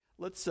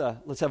Let's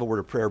have a word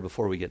of prayer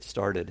before we get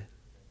started.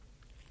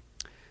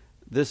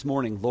 This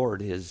morning, Lord,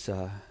 is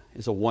a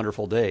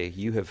wonderful day.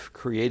 You have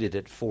created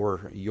it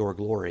for your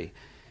glory.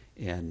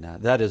 And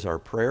that is our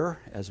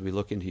prayer as we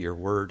look into your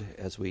word,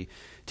 as we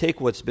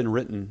take what's been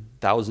written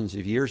thousands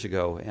of years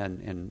ago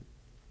and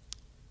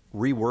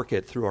rework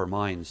it through our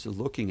minds,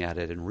 looking at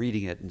it and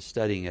reading it and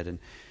studying it and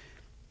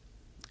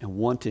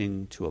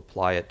wanting to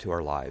apply it to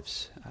our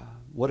lives.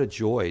 What a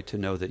joy to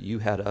know that you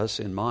had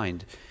us in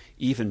mind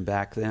even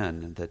back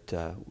then,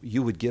 that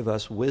you would give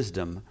us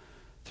wisdom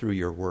through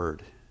your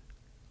word.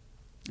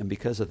 And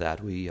because of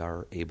that, we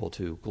are able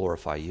to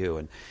glorify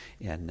you.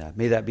 And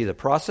may that be the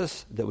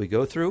process that we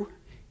go through.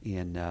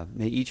 And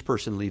may each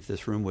person leave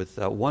this room with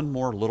one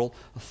more little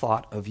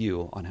thought of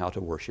you on how to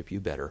worship you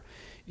better.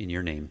 In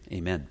your name,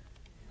 amen.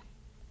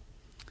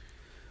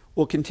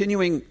 Well,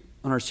 continuing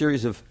on our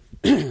series of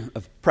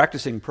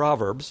practicing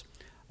Proverbs,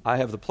 I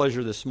have the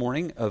pleasure this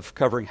morning of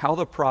covering how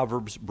the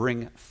Proverbs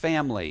bring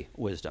family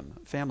wisdom.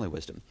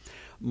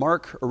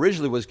 Mark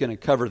originally was going to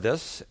cover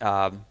this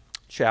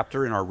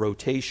chapter in our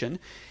rotation,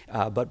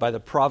 but by the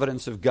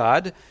providence of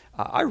God,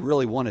 I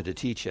really wanted to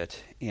teach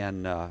it,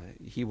 and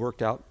he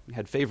worked out,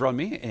 had favor on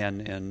me,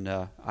 and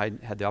I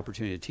had the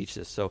opportunity to teach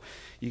this, so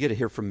you get to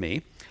hear from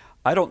me.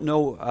 I don't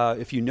know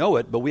if you know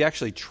it, but we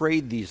actually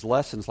trade these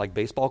lessons like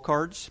baseball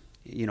cards.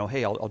 You know,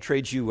 hey, I'll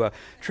trade you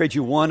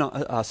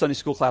one Sunday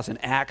school class in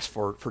Acts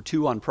for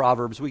two on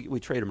Proverbs.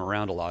 We trade them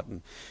around a lot,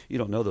 and you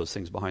don't know those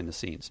things behind the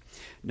scenes.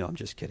 No, I'm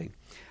just kidding.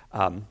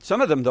 Some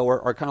of them, though,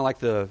 are kind of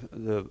like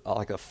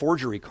like a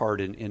forgery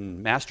card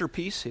in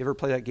Masterpiece. You ever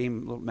play that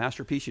game,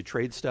 Masterpiece? You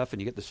trade stuff,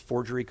 and you get this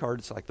forgery card.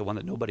 It's like the one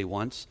that nobody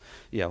wants.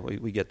 Yeah,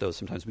 we get those.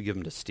 Sometimes we give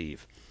them to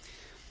Steve.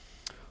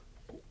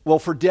 Well,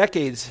 for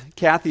decades,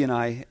 Kathy and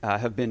I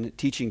have been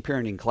teaching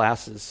parenting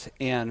classes,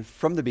 and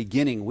from the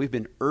beginning, we've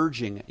been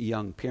urging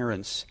young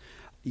parents,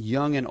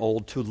 young and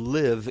old, to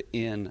live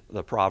in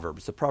the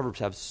Proverbs. The Proverbs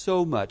have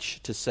so much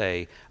to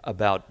say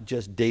about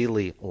just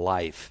daily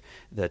life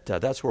that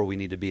that's where we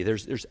need to be.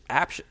 There's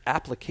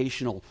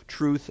applicational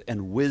truth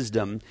and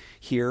wisdom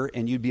here,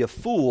 and you'd be a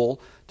fool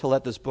to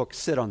let this book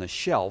sit on the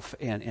shelf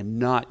and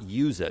not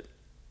use it.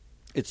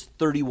 It's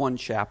 31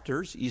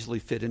 chapters, easily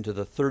fit into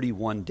the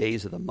 31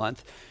 days of the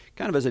month,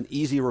 kind of as an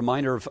easy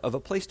reminder of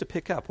a place to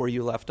pick up where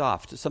you left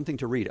off, to something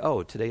to read.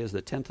 Oh, today is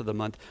the 10th of the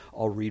month,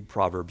 I'll read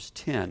Proverbs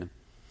 10.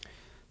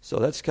 So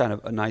that's kind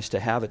of nice to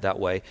have it that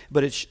way.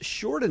 But it's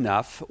short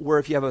enough where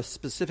if you have a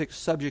specific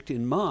subject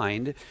in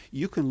mind,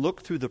 you can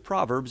look through the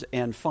Proverbs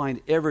and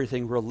find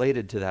everything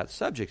related to that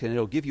subject, and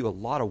it'll give you a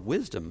lot of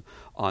wisdom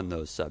on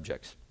those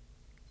subjects.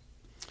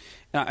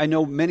 Now, I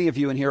know many of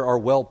you in here are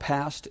well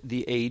past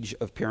the age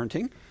of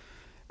parenting,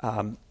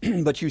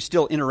 but you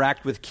still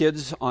interact with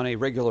kids on a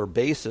regular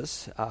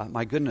basis.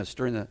 My goodness,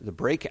 during the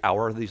break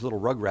hour, these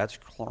little rugrats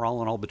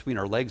crawling all between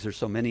our legs, there's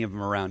so many of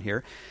them around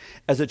here.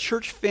 As a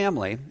church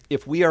family,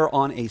 if we are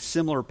on a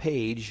similar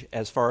page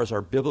as far as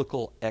our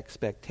biblical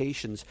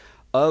expectations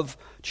of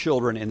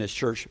children in this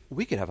church,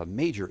 we could have a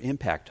major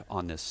impact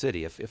on this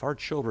city if our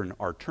children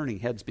are turning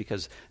heads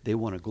because they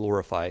want to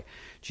glorify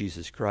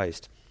Jesus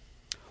Christ.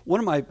 One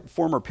of my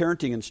former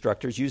parenting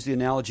instructors used the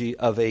analogy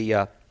of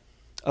a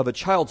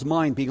child's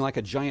mind being like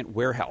a giant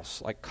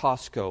warehouse, like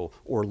Costco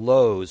or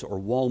Lowe's or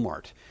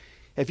Walmart.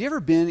 Have you ever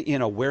been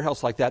in a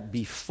warehouse like that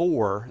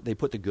before they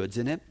put the goods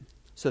in it?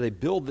 So they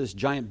build this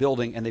giant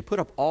building and they put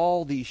up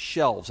all these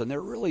shelves, and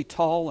they're really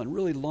tall and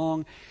really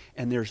long,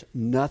 and there's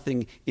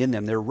nothing in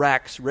them. They're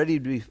racks ready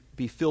to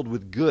be filled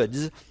with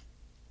goods.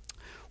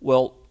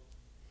 Well,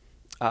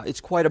 it's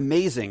quite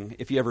amazing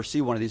if you ever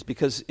see one of these,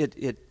 because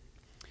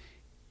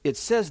it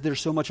says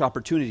there's so much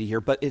opportunity here,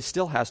 but it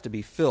still has to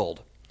be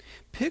filled.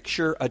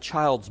 Picture a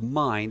child's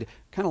mind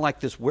kind of like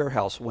this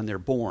warehouse when they're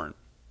born.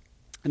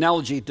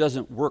 Analogy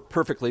doesn't work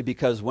perfectly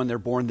because when they're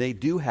born, they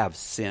do have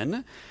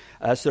sin.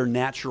 That's their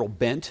natural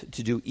bent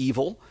to do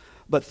evil.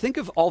 But think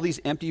of all these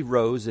empty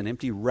rows and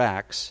empty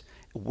racks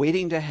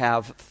waiting to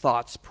have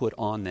thoughts put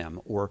on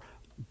them, or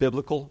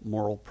biblical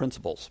moral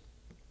principles.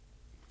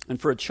 And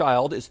for a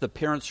child, it's the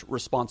parent's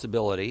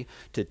responsibility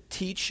to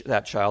teach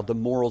that child the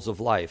morals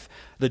of life,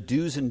 the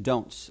do's and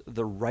don'ts,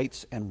 the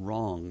rights and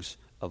wrongs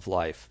of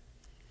life.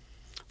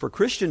 For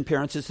Christian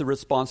parents, it's the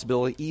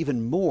responsibility,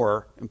 even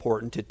more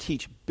important, to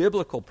teach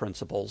biblical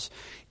principles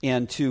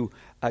and to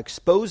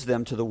expose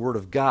them to the Word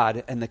of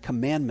God and the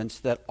commandments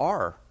that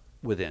are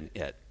within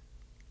it.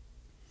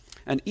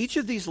 And each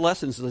of these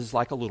lessons is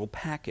like a little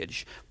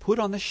package put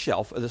on the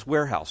shelf of this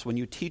warehouse. When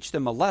you teach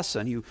them a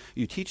lesson,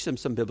 you teach them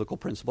some biblical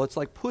principle. It's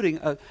like putting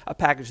a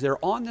package there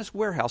on this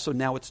warehouse, so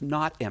now it's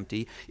not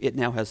empty. It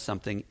now has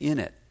something in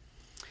it.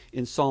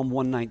 In Psalm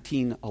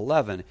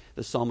 119:11,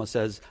 the psalmist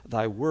says,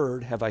 "Thy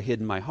word have I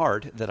hid in my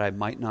heart, that I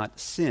might not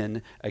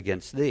sin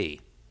against thee."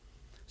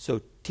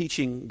 So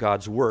teaching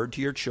God's word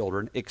to your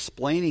children,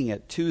 explaining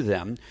it to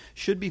them,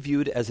 should be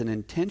viewed as an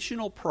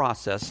intentional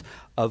process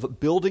of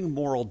building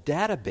moral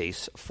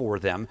database for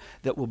them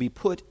that will be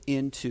put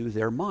into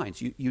their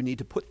minds. You need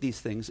to put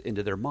these things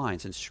into their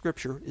minds, and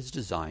Scripture is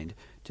designed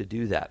to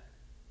do that.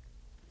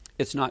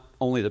 It's not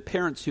only the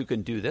parents who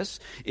can do this,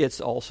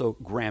 it's also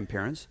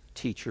grandparents,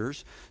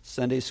 teachers,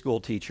 Sunday school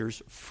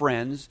teachers,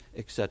 friends,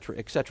 etc.,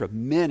 etc.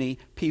 Many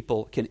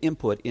people can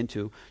input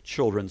into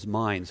children's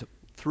minds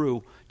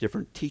through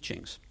different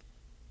teachings.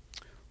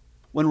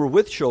 When we're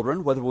with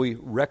children, whether we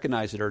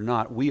recognize it or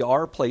not, we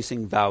are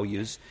placing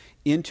values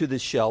into the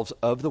shelves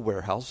of the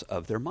warehouse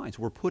of their minds.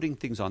 We're putting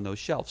things on those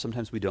shelves.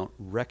 Sometimes we don't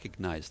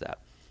recognize that.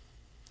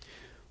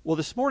 Well,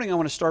 this morning I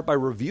want to start by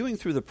reviewing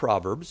through the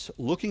Proverbs,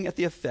 looking at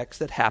the effects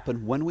that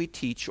happen when we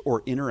teach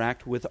or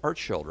interact with our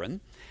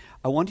children.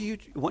 I want you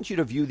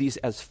to view these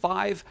as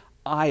 5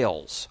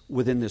 aisles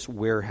within this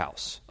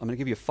warehouse. I'm going to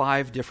give you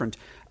 5 different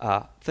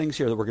things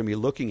here that we're going to be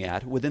looking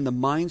at within the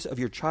minds of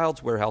your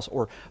child's warehouse,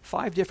 or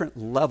 5 different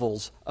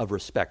levels of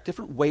respect,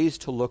 different ways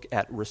to look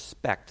at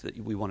respect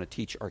that we want to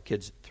teach our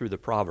kids through the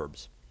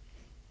Proverbs.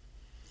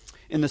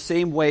 In the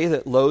same way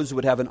that Lowe's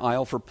would have an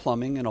aisle for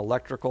plumbing and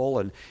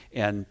electrical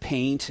and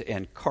paint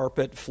and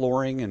carpet,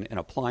 flooring and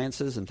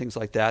appliances and things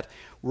like that,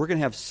 we're going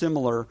to have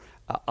similar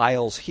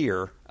aisles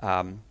here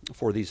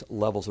for these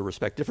levels of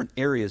respect, different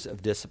areas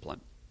of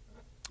discipline.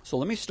 So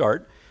let me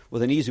start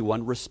with an easy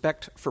one,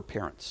 respect for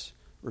parents.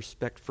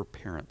 Respect for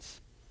parents.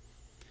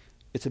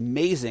 It's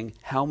amazing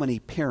how many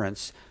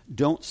parents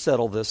don't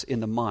settle this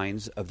in the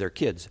minds of their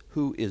kids.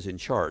 Who is in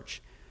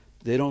charge?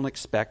 They don't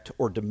expect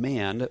or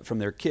demand from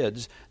their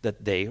kids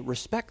that they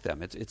respect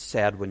them. It's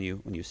sad when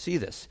you see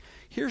this.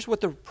 Here's what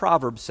the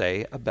Proverbs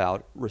say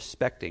about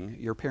respecting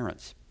your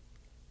parents.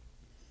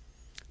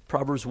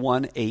 Proverbs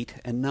 1, 8,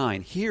 and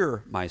 9.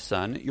 Hear, my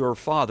son, your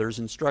father's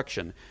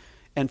instruction,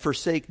 and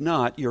forsake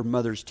not your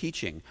mother's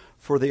teaching,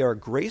 for they are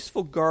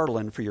graceful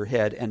garland for your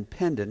head and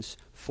pendants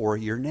for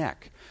your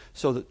neck.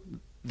 So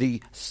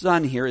the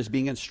son here is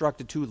being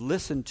instructed to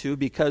listen to,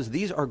 because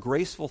these are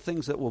graceful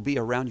things that will be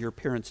around your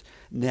parents'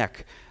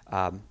 neck,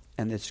 and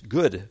it's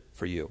good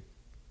for you.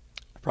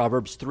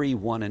 Proverbs 3,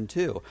 1 and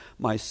 2.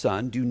 My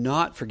son, do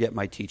not forget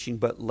my teaching,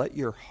 but let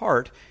your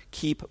heart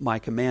keep my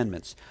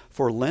commandments.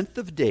 For length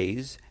of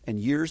days and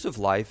years of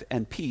life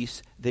and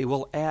peace they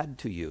will add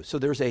to you. So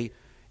there's a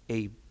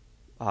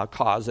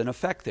cause and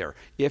effect there.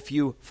 If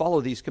you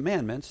follow these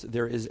commandments,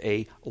 there is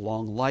a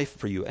long life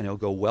for you, and it'll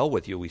go well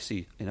with you, we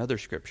see in other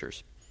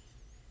scriptures.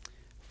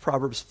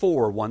 Proverbs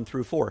 4, 1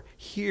 through 4.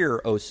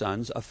 Hear, O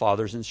sons, a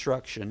father's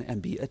instruction, and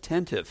be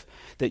attentive,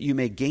 that you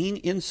may gain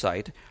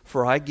insight,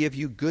 for I give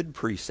you good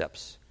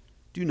precepts.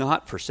 Do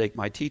not forsake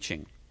my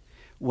teaching.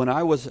 When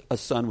I was a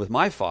son with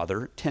my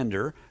father,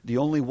 tender, the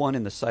only one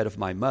in the sight of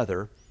my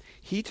mother,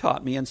 he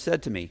taught me and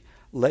said to me,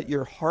 let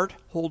your heart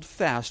hold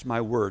fast my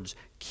words,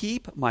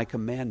 keep my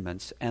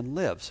commandments and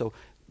live. So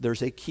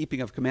there's a keeping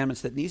of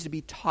commandments that needs to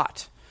be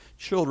taught.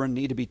 Children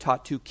need to be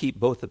taught to keep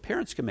both the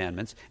parents'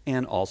 commandments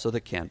and also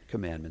the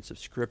commandments of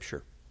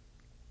Scripture.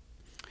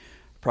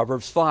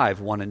 Proverbs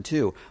 5, 1 and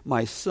 2.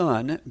 My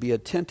son, be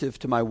attentive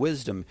to my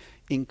wisdom.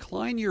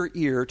 Incline your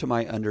ear to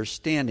my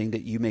understanding,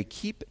 that you may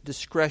keep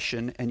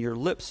discretion and your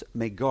lips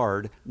may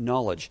guard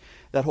knowledge.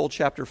 That whole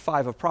chapter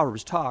 5 of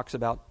Proverbs talks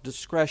about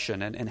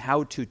discretion and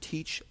how to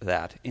teach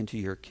that into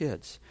your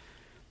kids.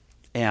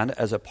 And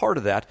as a part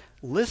of that,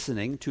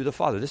 listening to the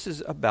father. This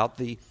is about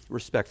the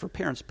respect for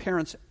parents.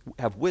 Parents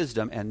have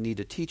wisdom and need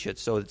to teach it,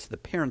 so it's the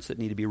parents that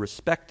need to be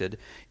respected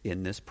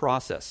in this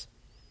process.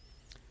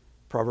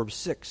 Proverbs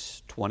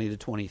 6, 20 to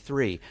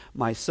 23.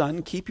 My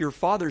son, keep your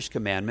father's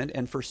commandment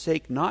and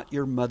forsake not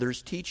your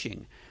mother's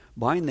teaching.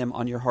 Bind them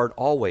on your heart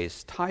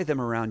always. Tie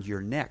them around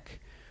your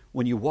neck.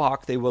 When you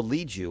walk, they will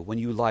lead you. When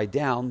you lie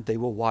down, they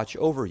will watch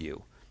over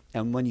you.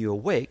 And when you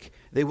awake,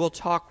 they will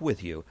talk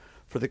with you.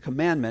 For the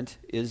commandment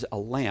is a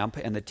lamp,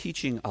 and the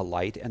teaching a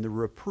light, and the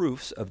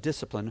reproofs of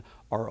discipline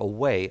are a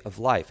way of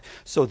life.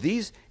 So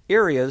these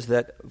areas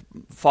that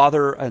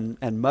father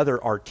and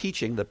mother are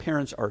teaching, the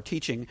parents are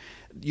teaching,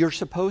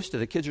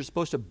 the kids are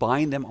supposed to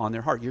bind them on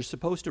their heart. You're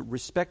supposed to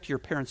respect your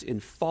parents in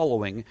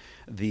following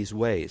these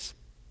ways.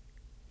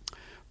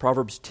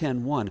 Proverbs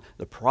 10:1,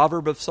 the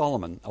proverb of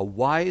Solomon, a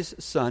wise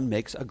son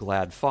makes a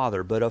glad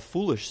father, but a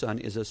foolish son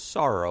is a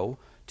sorrow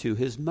to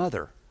his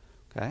mother.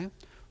 Okay?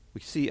 We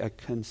see a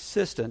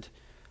consistent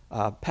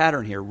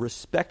pattern here,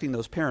 respecting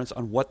those parents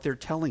on what they're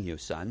telling you,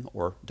 son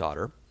or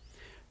daughter.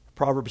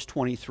 Proverbs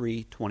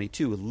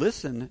 23:22,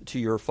 listen to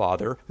your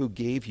father who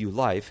gave you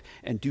life,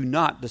 and do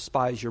not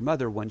despise your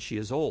mother when she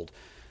is old.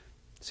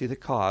 See the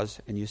cause,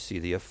 and you see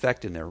the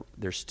effect in there.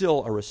 There's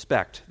still a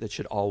respect that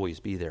should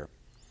always be there.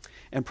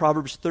 And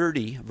Proverbs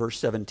 30, verse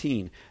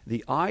 17,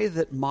 the eye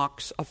that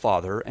mocks a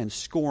father and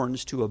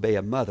scorns to obey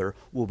a mother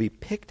will be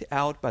picked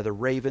out by the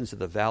ravens of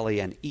the valley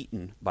and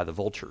eaten by the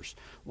vultures.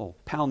 Well,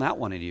 pound that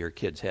one into your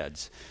kids'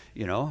 heads.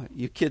 You know,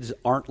 you kids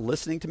aren't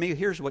listening to me.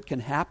 Here's what can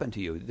happen to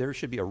you. There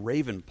should be a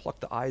raven pluck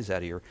the eyes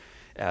out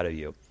of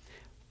you.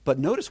 But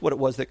notice what it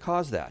was that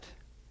caused that.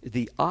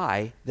 The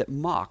eye that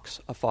mocks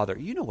a father.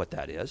 You know what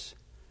that is.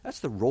 That's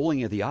the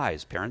rolling of the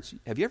eyes, parents.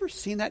 Have you ever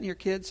seen that in your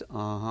kids? You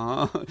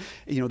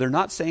know, they're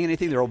not saying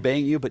anything, they're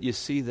obeying you, but you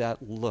see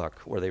that look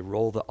where they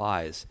roll the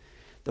eyes.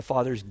 The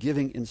father's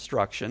giving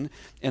instruction,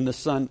 and the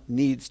son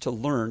needs to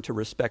learn to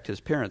respect his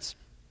parents.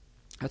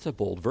 That's a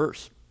bold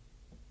verse.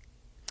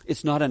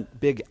 It's not a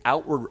big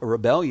outward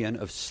rebellion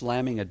of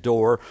slamming a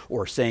door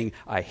or saying,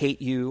 I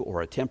hate you,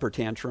 or a temper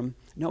tantrum.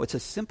 No, it's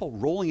a simple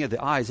rolling of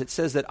the eyes. It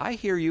says that I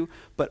hear you,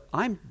 but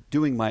I'm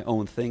doing my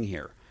own thing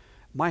here.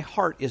 My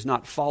heart is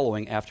not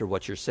following after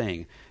what you're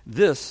saying.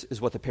 This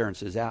is what the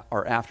parents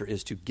are after,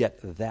 is to get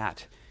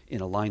that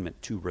in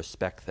alignment, to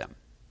respect them.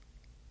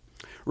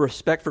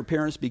 Respect for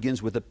parents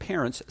begins with the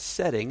parents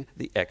setting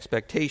the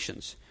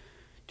expectations.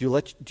 Do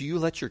you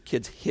let your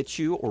kids hit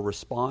you or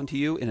respond to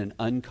you in an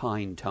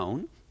unkind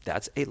tone?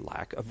 That's a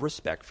lack of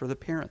respect for the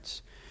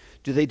parents.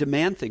 Do they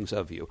demand things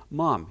of you?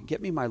 Mom,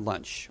 get me my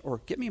lunch, or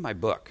get me my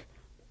book.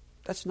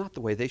 That's not the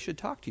way they should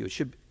talk to you. It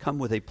should come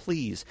with a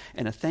please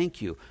and a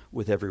thank you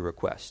with every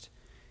request.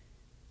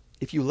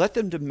 If you let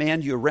them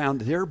demand you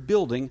around, they're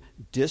building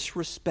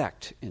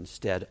disrespect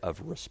instead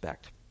of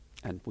respect.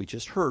 And we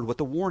just heard what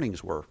the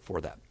warnings were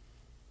for that.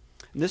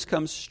 And this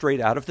comes straight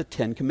out of the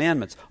 10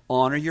 Commandments.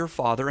 Honor your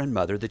father and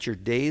mother, that your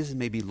days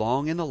may be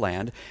long in the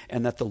land,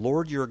 and that the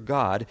Lord your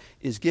God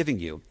is giving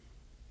you.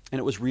 And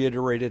it was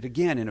reiterated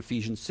again in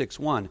Ephesians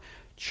 6:1.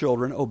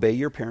 Children, obey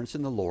your parents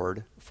in the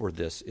Lord, for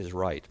this is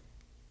right.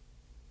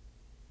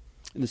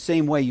 In the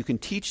same way, you can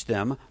teach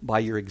them by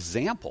your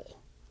example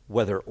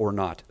whether or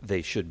not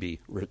they should be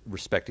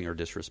respecting or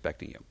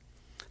disrespecting you.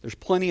 There's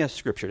plenty of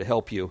scripture to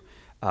help you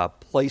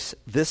place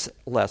this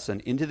lesson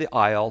into the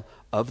aisle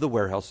of the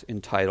warehouse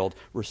entitled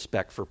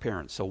Respect for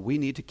Parents. So we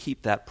need to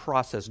keep that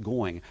process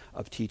going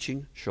of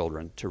teaching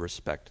children to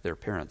respect their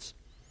parents.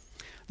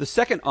 The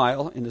second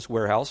aisle in this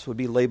warehouse would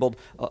be labeled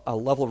a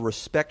level of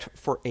respect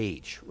for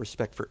age.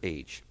 Respect for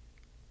age.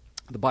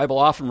 The Bible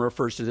often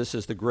refers to this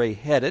as the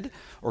gray-headed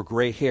or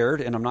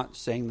gray-haired, and I'm not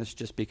saying this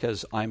just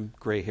because I'm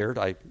gray-haired.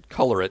 I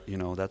color it,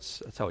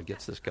 that's how it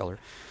gets this color.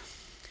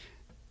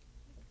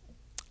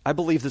 I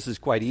believe this is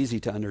quite easy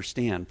to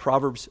understand.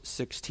 Proverbs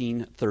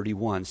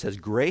 16:31 says,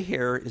 gray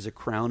hair is a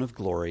crown of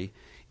glory.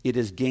 It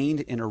is gained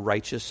in a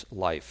righteous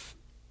life.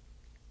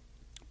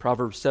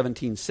 Proverbs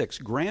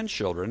 17:6,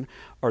 grandchildren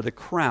are the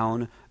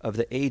crown of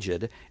the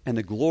aged, and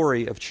the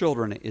glory of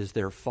children is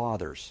their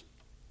fathers.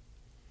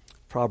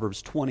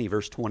 Proverbs 20,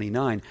 verse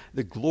 29,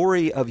 the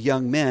glory of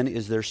young men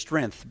is their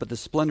strength, but the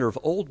splendor of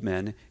old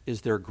men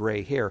is their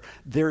gray hair.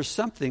 There's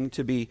something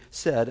to be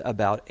said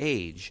about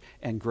age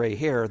and gray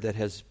hair that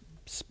has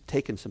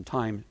taken some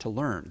time to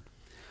learn.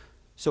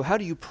 So how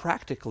do you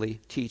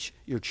practically teach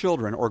your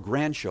children or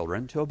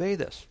grandchildren to obey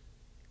this?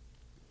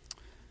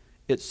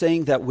 It's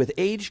saying that with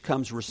age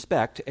comes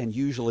respect and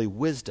usually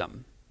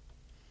wisdom.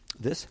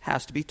 This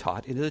has to be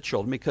taught into the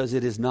children because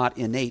it is not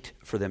innate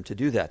for them to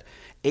do that.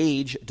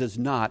 Age does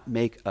not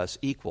make us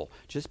equal.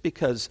 Just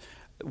because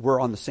we're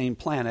on the same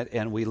planet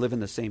and we live in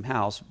the same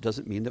house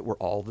doesn't mean that we're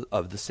all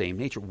of the same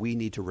nature. We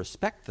need to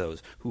respect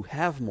those who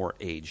have more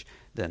age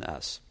than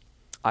us.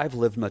 I've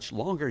lived much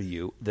longer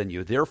than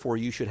you, therefore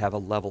you should have a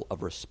level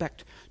of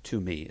respect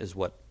to me, is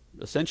what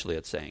essentially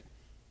it's saying.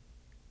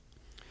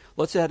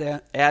 Let's add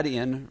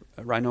in,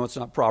 I know it's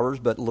not Proverbs,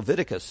 but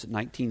Leviticus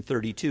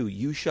 19:32.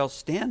 You shall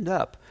stand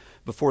up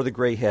before the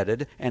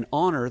gray-headed and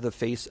honor the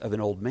face of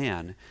an old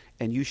man,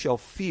 and you shall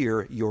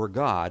fear your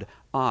God.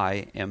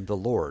 I am the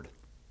Lord.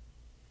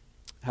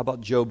 How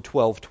about Job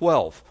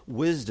 12:12?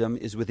 Wisdom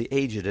is with the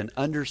aged and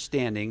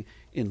understanding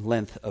in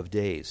length of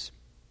days.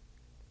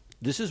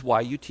 This is why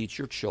you teach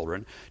your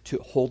children to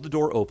hold the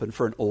door open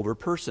for an older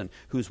person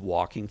who's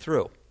walking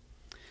through.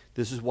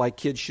 This is why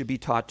kids should be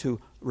taught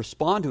to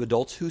respond to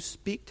adults who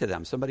speak to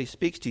them. Somebody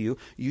speaks to you,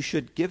 you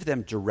should give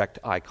them direct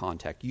eye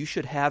contact. You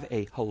should have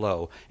a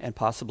hello and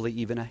possibly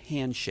even a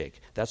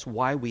handshake. That's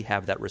why we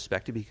have that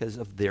respect, because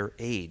of their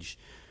age.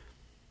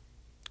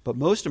 But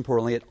most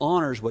importantly, it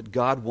honors what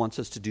God wants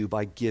us to do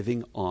by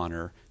giving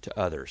honor to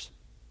others.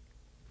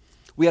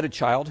 We had a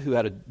child who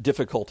had a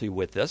difficulty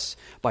with this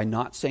by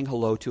not saying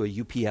hello to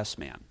a UPS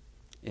man.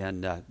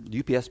 And the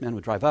UPS man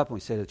would drive up and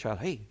we'd say to the child,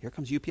 hey, here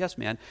comes UPS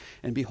man,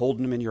 and be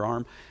holding him in your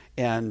arm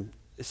and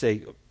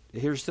say,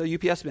 here's the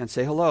UPS man,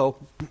 say hello.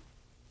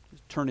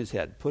 Turn his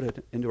head, put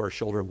it into our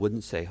shoulder, and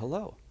wouldn't say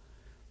hello.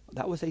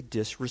 That was a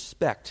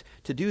disrespect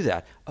to do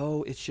that.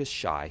 Oh, it's just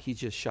shy. He's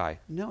just shy.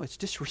 No, it's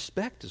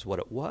disrespect is what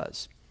it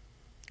was.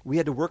 We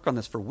had to work on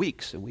this for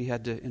weeks, and we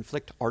had to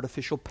inflict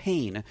artificial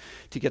pain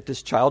to get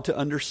this child to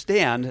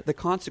understand the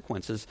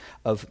consequences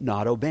of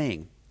not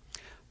obeying.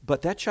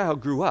 But that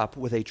child grew up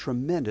with a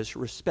tremendous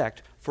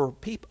respect for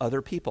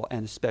other people,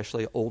 and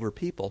especially older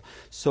people,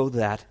 so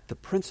that the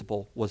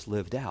principle was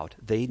lived out.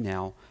 They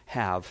now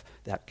have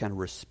that kind of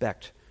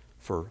respect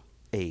for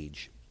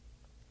age.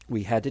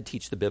 We had to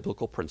teach the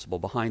biblical principle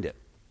behind it.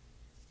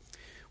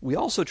 We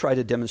also try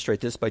to demonstrate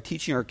this by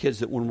teaching our kids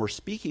that when we're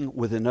speaking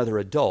with another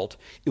adult,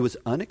 it was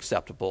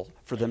unacceptable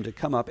for them to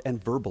come up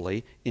and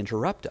verbally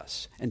interrupt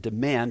us and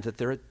demand that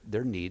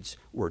their needs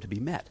were to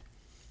be met.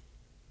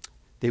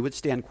 They would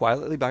stand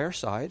quietly by our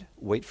side,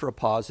 wait for a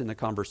pause in the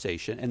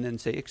conversation, and then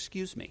say,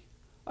 excuse me.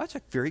 That's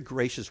a very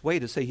gracious way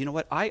to say, you know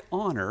what, I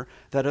honor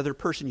that other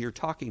person you're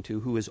talking to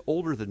who is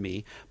older than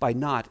me by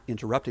not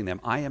interrupting them.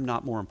 I am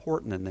not more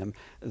important than them.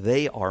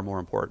 They are more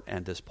important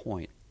at this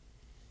point.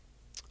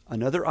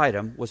 Another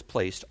item was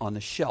placed on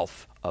the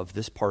shelf of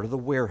this part of the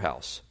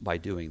warehouse by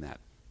doing that,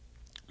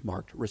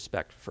 marked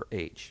respect for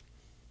age.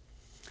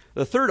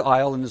 The third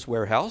aisle in this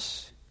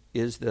warehouse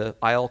is the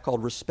aisle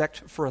called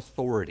respect for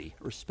authority.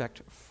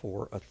 Respect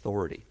for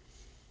authority.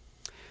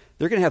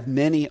 They're going to have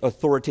many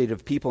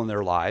authoritative people in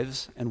their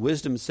lives, and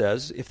wisdom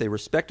says if they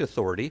respect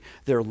authority,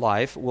 their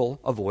life will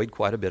avoid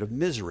quite a bit of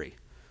misery.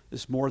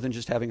 It's more than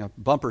just having a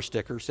bumper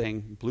sticker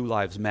saying Blue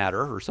Lives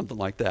Matter or something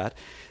like that.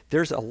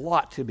 There's a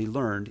lot to be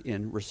learned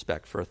in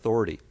respect for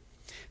authority.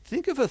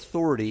 Think of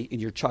authority in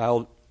your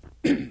child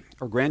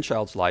or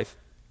grandchild's life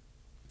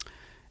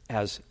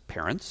as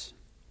parents,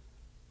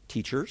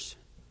 teachers,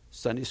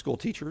 Sunday school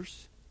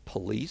teachers,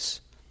 police,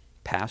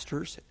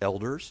 pastors,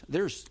 elders.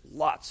 There's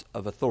lots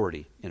of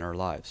authority in our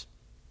lives.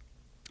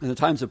 In the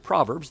times of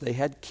Proverbs, they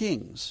had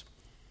kings.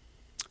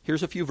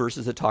 Here's a few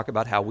verses that talk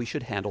about how we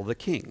should handle the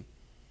king.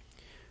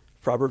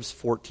 Proverbs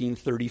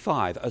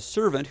 14:35, a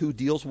servant who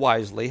deals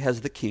wisely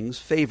has the king's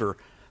favor,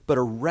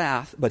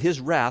 but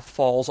his wrath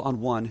falls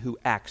on one who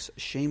acts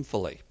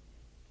shamefully.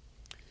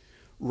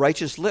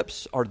 Righteous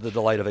lips are the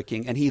delight of a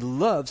king, and he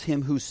loves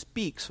him who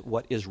speaks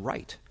what is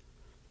right.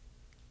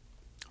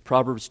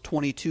 Proverbs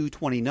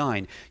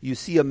 22:29, you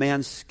see a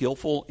man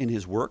skillful in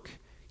his work,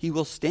 he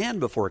will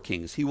stand before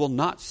kings, he will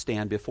not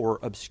stand before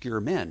obscure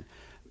men.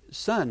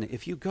 Son,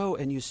 if you go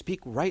and you speak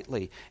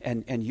rightly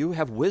and you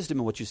have wisdom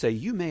in what you say,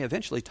 you may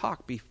eventually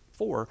talk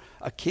before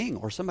a king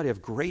or somebody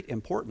of great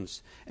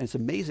importance. And it's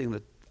amazing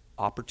the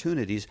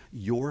opportunities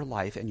your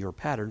life and your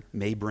pattern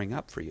may bring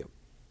up for you.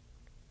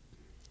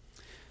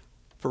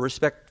 For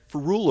respect for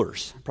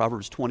rulers,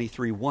 Proverbs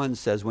 23:1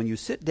 says, when you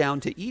sit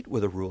down to eat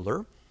with a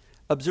ruler,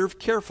 observe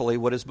carefully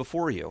what is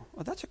before you.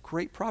 Well, that's a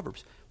great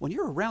Proverbs. When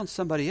you're around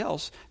somebody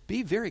else,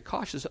 be very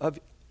cautious of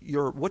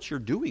what you're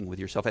doing with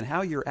yourself and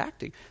how you're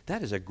acting.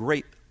 That is a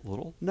great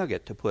little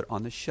nugget to put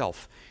on the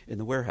shelf in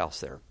the warehouse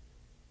there.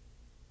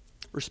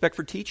 Respect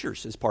for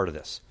teachers is part of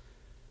this.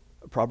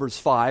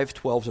 Proverbs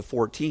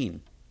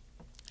 5:12-14.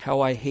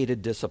 How I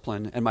hated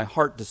discipline, and my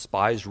heart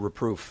despised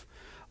reproof.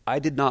 I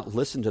did not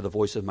listen to the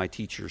voice of my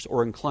teachers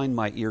or incline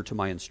my ear to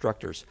my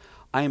instructors.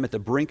 I am at the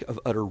brink of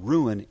utter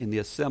ruin in the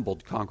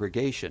assembled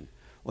congregation.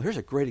 Well, here's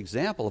a great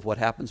example of what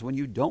happens when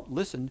you don't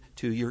listen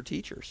to your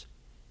teachers.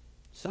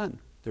 Son,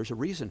 there's a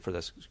reason for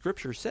this.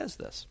 Scripture says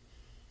this.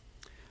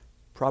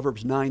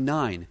 Proverbs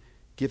 9:9.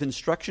 Give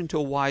instruction to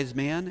a wise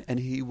man, and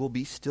he will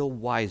be still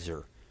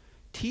wiser.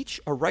 Teach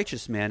a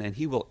righteous man, and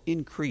he will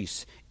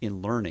increase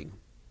in learning.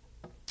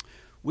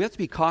 We have to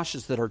be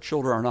cautious that our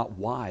children are not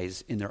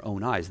wise in their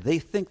own eyes. They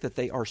think that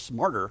they are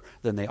smarter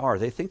than they are.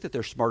 They think that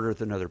they're smarter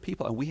than other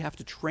people, and we have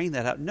to train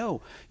that out.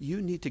 No,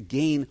 you need to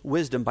gain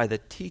wisdom by the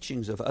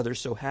teachings of others,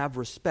 so have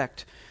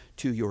respect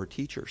to your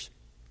teachers.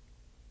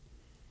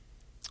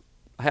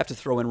 I have to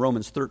throw in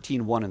Romans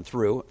 13:1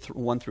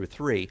 through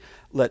 3.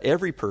 Let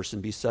every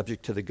person be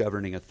subject to the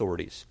governing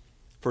authorities,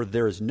 for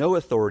there is no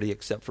authority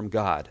except from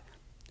God,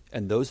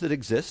 and those that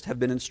exist have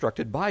been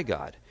instructed by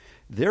God.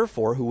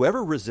 Therefore,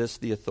 whoever resists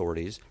the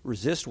authorities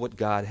resists what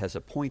God has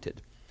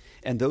appointed,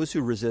 and those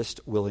who resist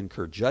will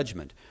incur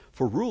judgment.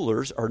 For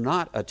rulers are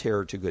not a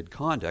terror to good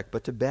conduct,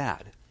 but to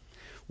bad.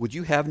 Would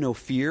you have no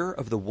fear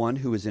of the one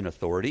who is in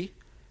authority?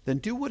 Then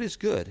do what is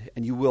good,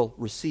 and you will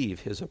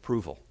receive his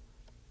approval.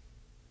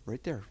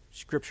 Right there,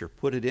 Scripture,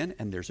 put it in,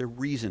 and there's a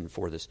reason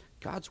for this.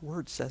 God's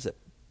Word says it.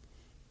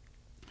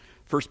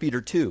 1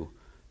 Peter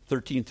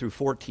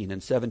 2:13-14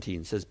 and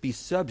 17 says, be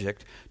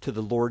subject to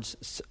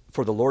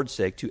for the Lord's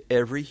sake to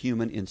every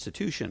human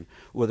institution,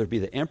 whether it be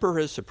the emperor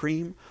as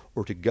supreme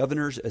or to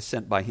governors as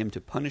sent by him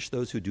to punish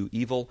those who do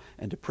evil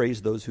and to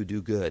praise those who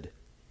do good.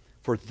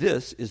 For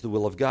this is the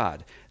will of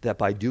God, that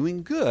by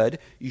doing good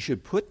you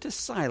should put to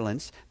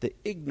silence the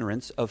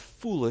ignorance of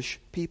foolish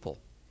people.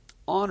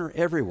 Honor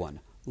everyone.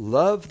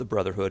 Love the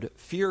brotherhood,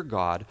 fear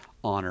God,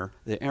 honor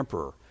the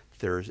emperor.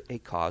 There's a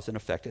cause and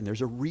effect, and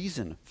there's a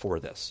reason for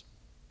this.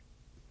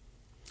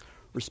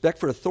 Respect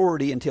for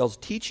authority entails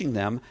teaching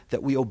them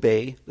that we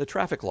obey the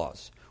traffic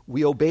laws.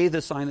 We obey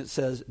the sign that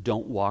says,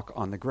 don't walk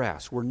on the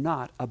grass. We're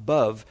not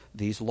above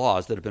these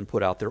laws that have been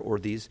put out there or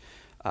these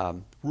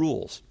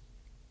rules.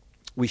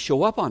 We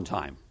show up on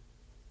time.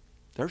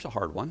 There's a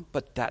hard one,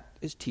 but that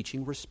is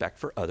teaching respect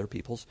for other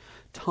people's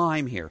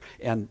time here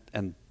and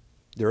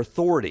their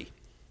authority.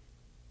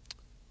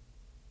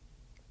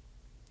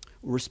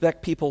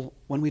 Respect people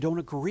when we don't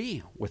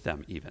agree with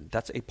them even.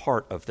 That's a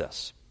part of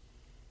this.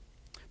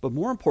 But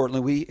more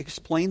importantly, we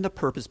explain the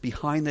purpose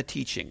behind the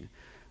teaching.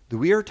 That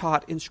we are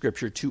taught in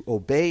Scripture to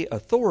obey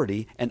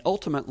authority, and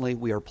ultimately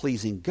we are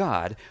pleasing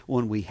God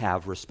when we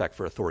have respect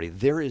for authority.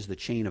 There is the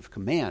chain of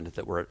command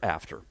that we're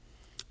after.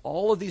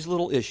 All of these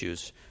little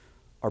issues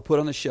are put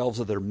on the shelves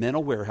of their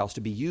mental warehouse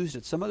to be used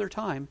at some other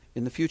time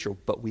in the future,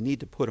 but we need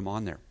to put them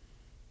on there.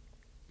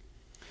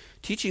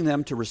 Teaching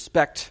them to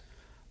respect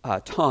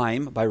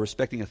time by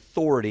respecting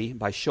authority,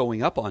 by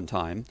showing up on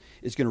time,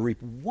 is going to reap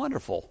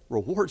wonderful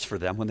rewards for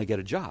them when they get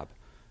a job.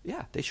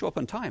 Yeah, they show up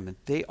on time, and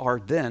they are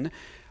then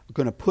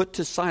going to put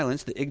to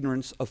silence the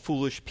ignorance of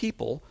foolish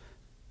people,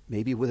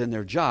 maybe within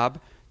their job.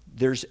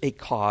 there's a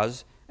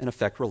cause and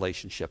effect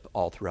relationship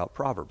all throughout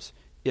Proverbs.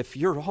 If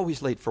you're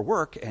always late for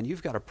work and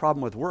you've got a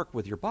problem with work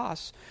with your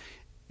boss,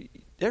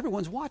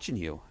 everyone's watching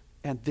you.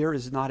 And there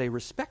is not a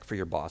respect for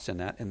your boss in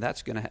that. And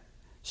that's going to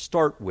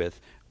start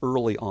with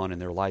early on in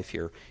their life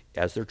here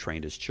as they're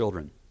trained as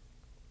children.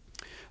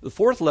 The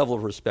fourth level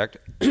of respect,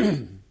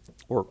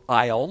 or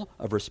aisle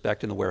of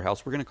respect in the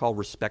warehouse, we're going to call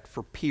respect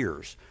for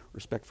peers.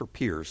 Respect for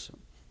peers.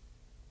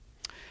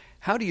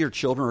 How do your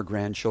children or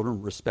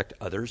grandchildren respect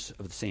others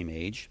of the same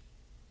age?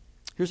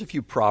 Here's a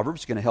few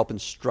Proverbs going to help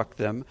instruct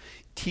them,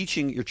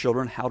 teaching your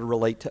children how to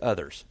relate to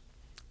others.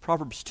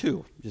 Proverbs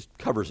 2 just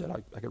covers it.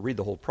 I could read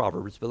the whole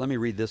Proverbs, but let me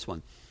read this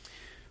one.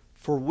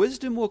 For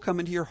wisdom will come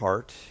into your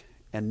heart,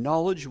 and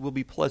knowledge will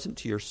be pleasant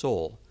to your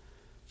soul.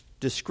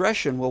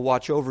 Discretion will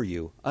watch over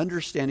you.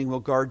 Understanding will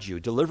guard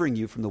you, delivering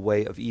you from the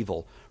way of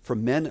evil,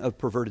 from men of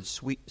perverted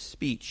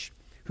speech,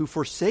 who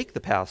forsake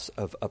the paths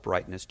of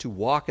uprightness to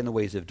walk in the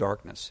ways of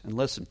darkness. And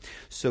listen,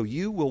 so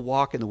you will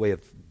walk in the way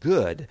of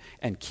good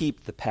and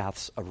keep the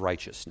paths of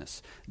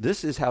righteousness.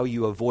 This is how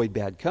you avoid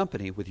bad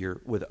company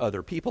with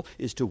other people,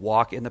 is to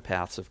walk in the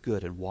paths of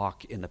good and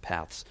walk in the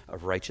paths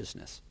of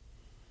righteousness.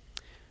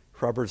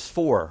 Proverbs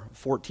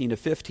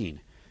 4:14-15.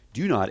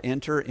 Do not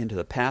enter into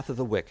the path of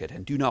the wicked,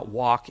 and do not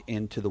walk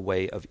into the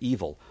way of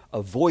evil.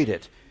 Avoid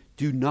it.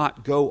 Do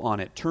not go on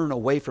it. Turn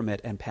away from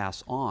it and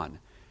pass on.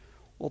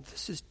 Well,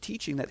 this is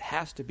teaching that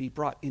has to be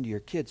brought into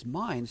your kids'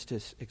 minds to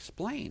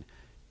explain.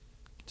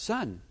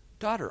 Son,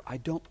 daughter, I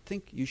don't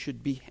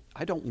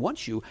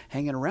want you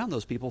hanging around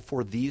those people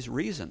for these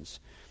reasons.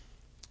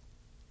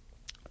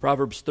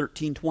 Proverbs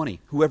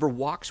 13:20. Whoever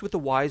walks with the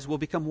wise will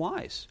become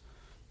wise.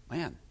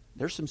 Man,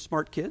 there's some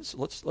smart kids.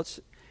 Let's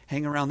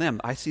hang around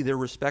them. I see they're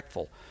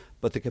respectful.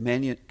 But the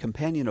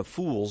companion of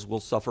fools will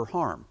suffer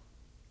harm.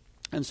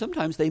 And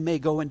sometimes they may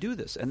go and do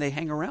this, and they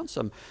hang around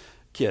some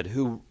kid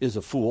who is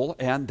a fool,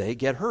 and they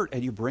get hurt,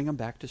 and you bring them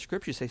back to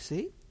Scripture. You say,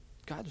 see,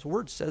 God's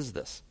Word says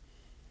this.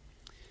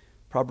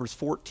 Proverbs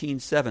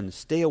 14:7,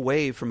 stay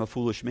away from a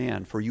foolish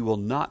man, for you will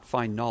not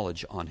find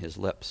knowledge on his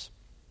lips.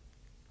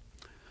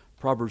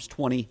 Proverbs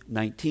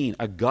 20:19,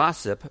 a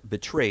gossip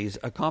betrays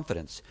a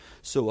confidence,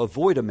 so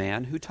avoid a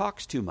man who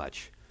talks too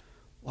much.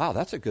 Wow,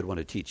 that's a good one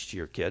to teach to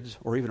your kids,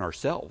 or even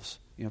ourselves.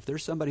 You know, if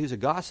there's somebody who's a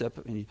gossip,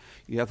 and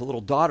you have a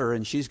little daughter,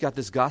 and she's got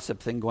this gossip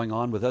thing going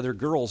on with other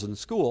girls in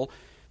school,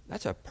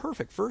 that's a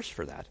perfect verse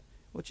for that.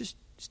 Well, just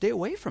stay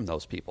away from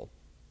those people.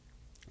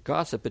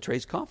 Gossip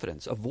betrays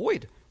confidence.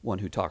 Avoid one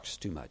who talks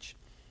too much.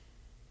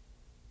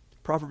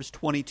 Proverbs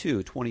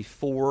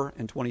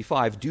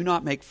 22:24-25. Do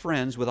not make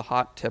friends with a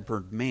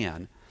hot-tempered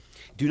man.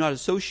 Do not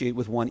associate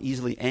with one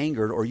easily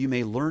angered, or you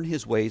may learn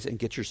his ways and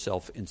get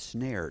yourself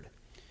ensnared.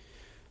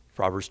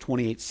 Proverbs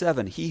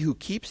 28:7. He who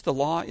keeps the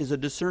law is a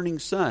discerning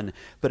son,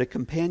 but a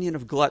companion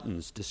of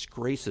gluttons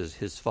disgraces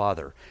his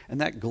father.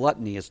 And that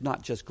gluttony is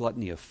not just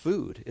gluttony of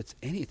food, it's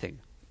anything.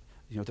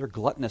 You know, they're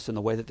gluttonous in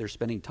the way that they're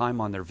spending time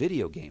on their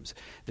video games.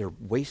 They're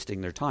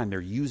wasting their time.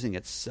 They're using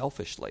it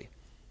selfishly.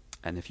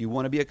 And if you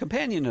want to be a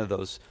companion of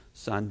those,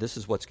 son, this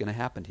is what's going to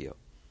happen to you.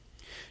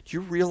 Do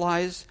you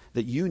realize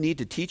that you need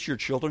to teach your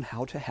children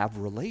how to have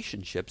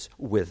relationships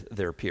with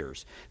their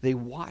peers? They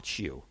watch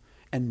you,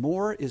 and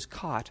more is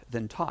caught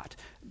than taught.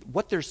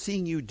 What they're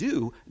seeing you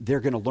do,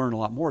 they're going to learn a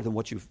lot more than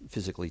what you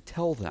physically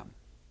tell them.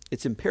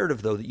 It's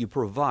imperative, though, that you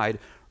provide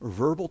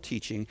verbal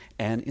teaching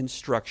and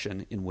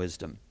instruction in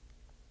wisdom.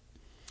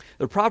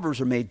 The Proverbs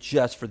are made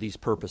just for these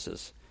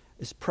purposes.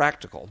 It's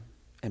practical,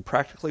 and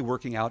practically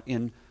working out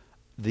in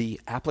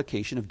the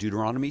application of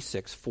Deuteronomy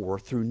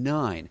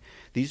 6:4-9.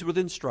 These were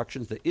the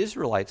instructions the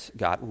Israelites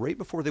got right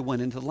before they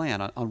went into the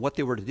land on what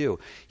they were to do.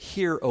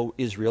 Hear, O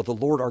Israel, the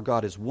Lord our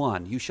God is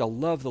one. You shall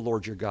love the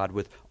Lord your God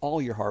with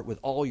all your heart, with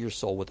all your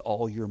soul, with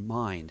all your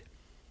mind.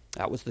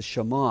 That was the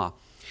Shema.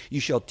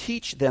 You shall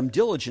teach them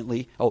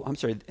diligently.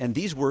 And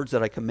these words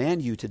that I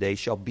command you today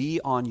shall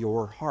be on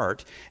your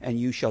heart, and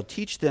you shall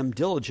teach them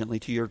diligently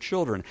to your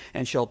children,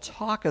 and shall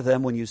talk of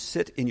them when you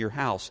sit in your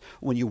house,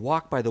 when you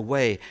walk by the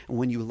way, and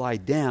when you lie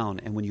down,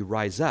 and when you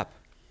rise up.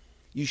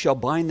 You shall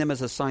bind them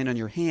as a sign on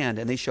your hand,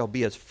 and they shall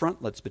be as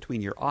frontlets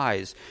between your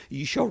eyes.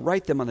 You shall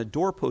write them on the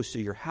doorposts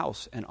of your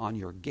house and on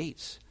your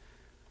gates.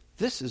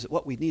 This is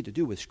what we need to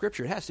do with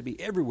Scripture. It has to be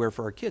everywhere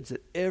for our kids,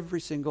 that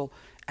every single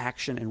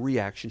action and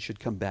reaction should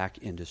come back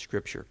into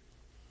Scripture.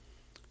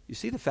 You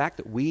see the fact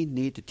that we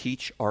need to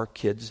teach our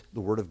kids the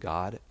Word of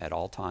God at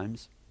all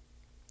times?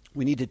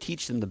 We need to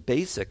teach them the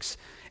basics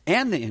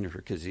and the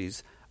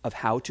intricacies of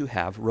how to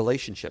have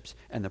relationships.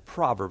 And the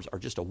Proverbs are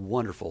just a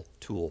wonderful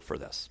tool for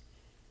this.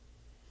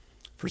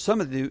 For some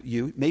of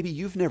you, maybe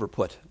you've never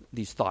put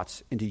these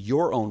thoughts into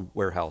your own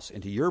warehouse,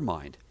 into your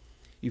mind.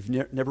 You've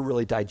never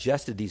really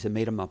digested these and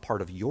made them a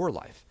part of your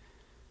life.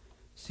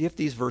 See if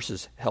these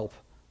verses help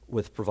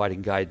with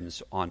providing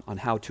guidance on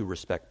how to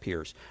respect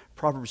peers.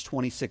 Proverbs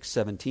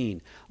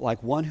 26:17,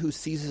 like one who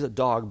seizes a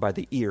dog by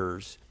the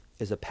ears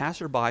is a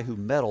passerby who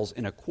meddles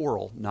in a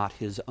quarrel not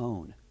his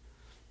own.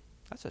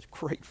 That's a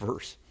great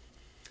verse.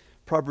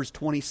 Proverbs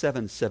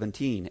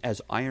 27:17,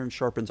 as iron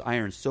sharpens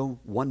iron, so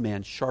one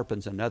man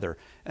sharpens another.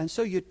 And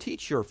so you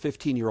teach your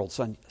 15-year-old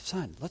son,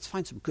 let's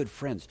find some good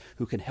friends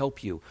who can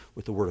help you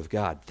with the Word of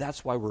God.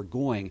 That's why we're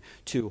going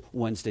to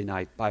Wednesday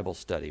night Bible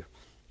study.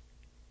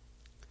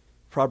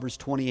 Proverbs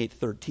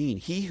 28:13,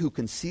 he who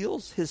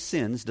conceals his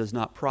sins does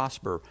not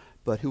prosper,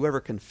 but whoever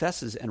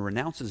confesses and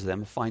renounces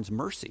them finds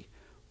mercy.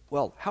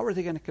 Well, how are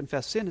they going to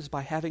confess sin? Is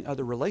by having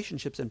other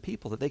relationships and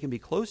people that they can be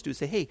close to.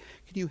 Say, hey,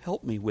 can you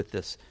help me with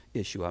this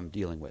issue I'm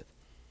dealing with?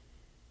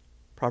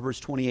 Proverbs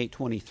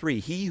 28:23,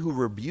 he who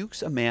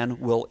rebukes a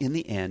man will in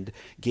the end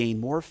gain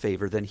more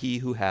favor than he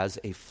who has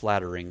a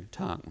flattering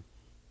tongue.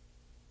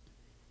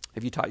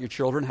 Have you taught your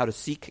children how to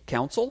seek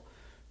counsel?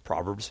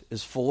 Proverbs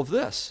is full of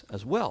this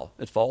as well.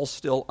 It falls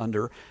still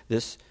under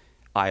this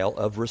aisle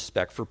of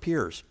respect for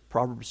peers.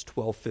 Proverbs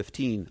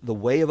 12:15, the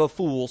way of a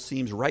fool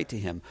seems right to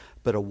him,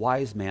 but a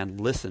wise man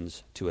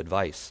listens to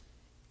advice.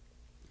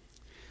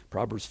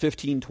 Proverbs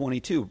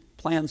 15:22,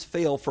 plans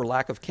fail for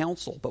lack of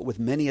counsel, but with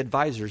many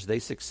advisors they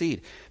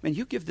succeed. Man,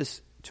 you give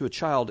this to a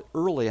child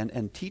early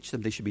and teach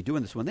them they should be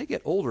doing this. When they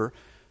get older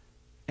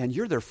and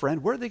you're their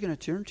friend, where are they going to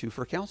turn to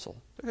for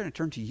counsel? They're going to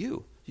turn to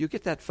you. You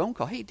get that phone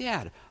call, hey,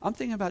 Dad, I'm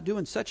thinking about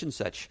doing such and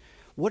such.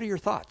 What are your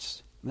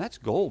thoughts? And that's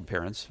gold,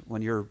 parents,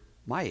 when you're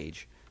my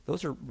age.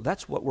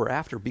 That's what we're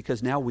after,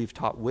 because now we've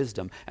taught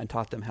wisdom and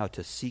taught them how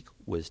to seek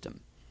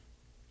wisdom.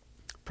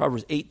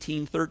 Proverbs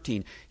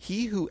 18:13,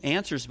 he who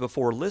answers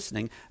before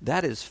listening,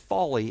 that is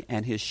folly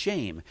and his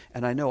shame.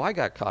 And I know I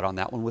got caught on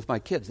that one with my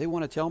kids. They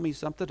want to tell me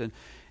something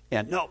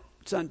and no,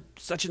 son,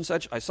 such and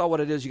such, I saw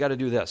what it is, you got to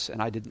do this.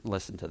 And I didn't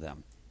listen to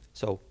them.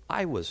 So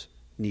I was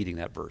needing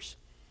that verse.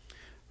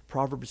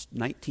 Proverbs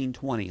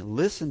 19:20,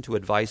 listen to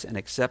advice and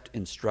accept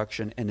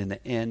instruction, and in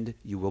the end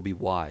you will be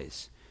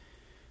wise.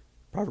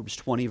 Proverbs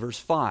 20, verse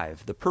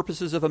 5, the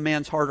purposes of a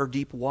man's heart are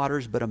deep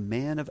waters, but a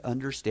man of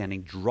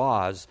understanding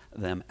draws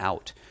them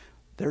out.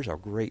 There's a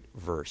great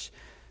verse.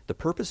 The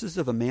purposes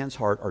of a man's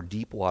heart are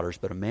deep waters,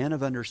 but a man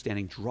of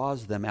understanding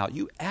draws them out.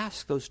 You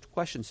ask those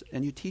questions,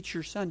 and you teach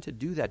your son to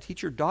do that.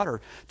 Teach your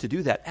daughter to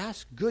do that.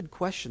 Ask good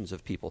questions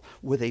of people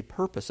with a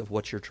purpose of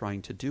what you're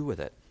trying to do with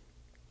it.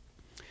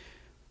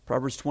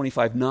 Proverbs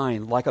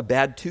 25:9, like a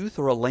bad tooth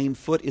or a lame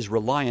foot is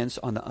reliance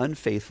on the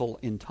unfaithful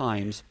in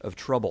times of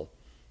trouble.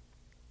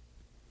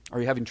 Are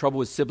you having trouble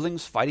with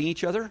siblings fighting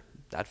each other?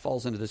 That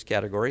falls into this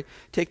category.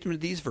 Take them to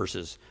these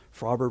verses.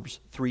 Proverbs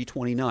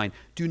 3:29.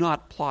 Do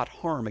not plot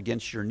harm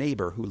against your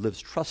neighbor who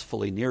lives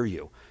trustfully near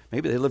you.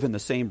 Maybe they live in the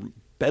same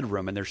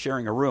bedroom and they're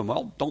sharing a room.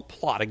 Well, don't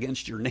plot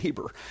against your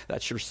neighbor.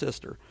 That's your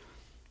sister.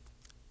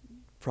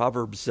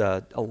 Proverbs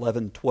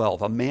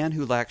 11:12. A man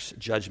who lacks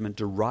judgment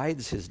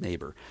derides his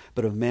neighbor,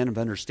 but a man of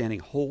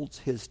understanding holds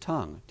his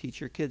tongue.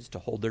 Teach your kids to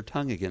hold their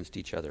tongue against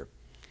each other.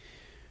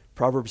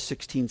 Proverbs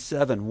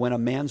 16:7, when a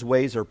man's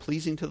ways are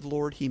pleasing to the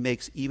Lord, he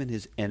makes even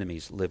his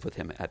enemies live with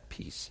him at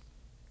peace.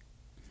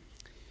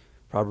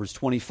 Proverbs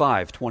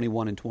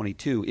 25:21 and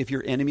 22, if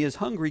your enemy is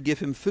hungry, give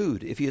him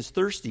food. If he is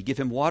thirsty, give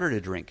him water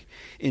to drink.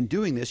 In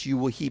doing this, you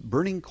will heap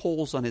burning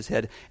coals on his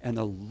head, and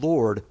the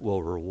Lord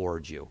will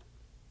reward you.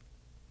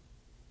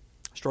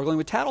 Struggling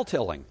with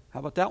tattletelling, how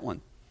about that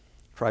one?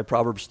 Try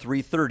Proverbs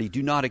 3:30,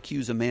 do not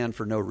accuse a man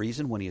for no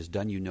reason when he has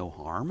done you no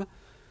harm.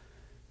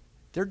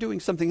 They're doing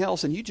something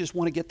else and you just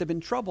want to get them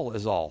in trouble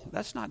is all.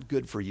 That's not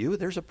good for you.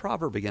 There's a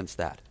proverb against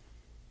that.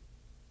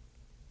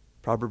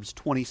 Proverbs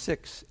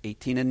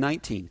 26:18 and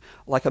 19.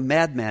 Like a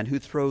madman who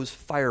throws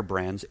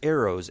firebrands,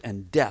 arrows,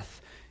 and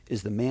death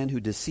is the man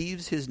who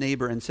deceives his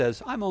neighbor and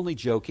says, I'm only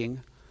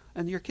joking.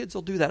 And your kids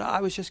will do that.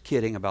 I was just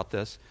kidding about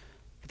this.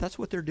 But that's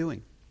what they're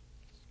doing.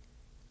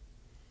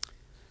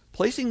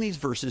 Placing these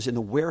verses in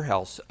the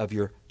warehouse of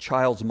your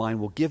child's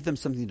mind will give them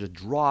something to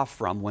draw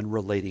from when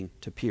relating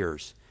to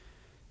peers.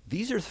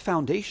 These are the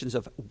foundations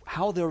of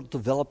how they'll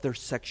develop their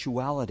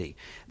sexuality,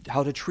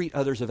 how to treat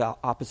others of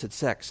opposite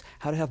sex,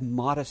 how to have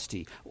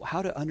modesty,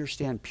 how to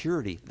understand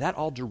purity. That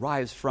all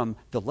derives from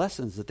the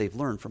lessons that they've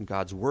learned from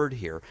God's Word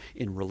here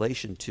in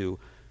relation to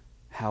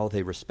how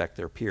they respect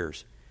their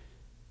peers.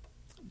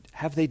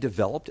 Have they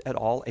developed at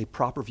all a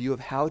proper view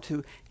of how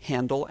to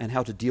handle and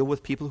how to deal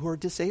with people who are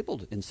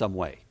disabled in some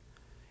way?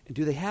 And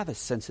do they have a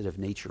sensitive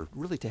nature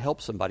really to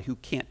help somebody who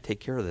can't take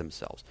care of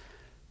themselves?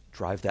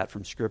 Drive that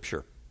from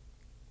Scripture.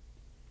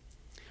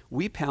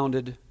 We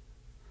pounded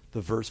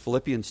the verse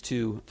Philippians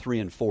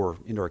 2:3 and 4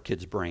 into our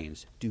kids'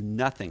 brains. Do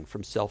nothing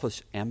from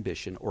selfish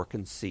ambition or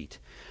conceit,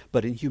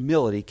 but in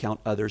humility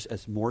count others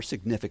as more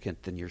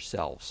significant than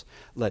yourselves.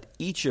 Let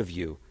each of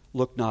you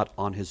look not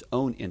on his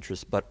own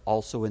interests, but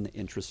also in the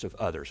interest of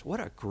others. What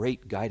a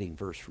great guiding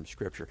verse from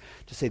Scripture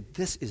to say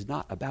this is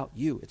not about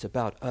you, it's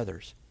about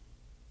others.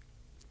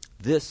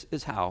 This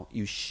is how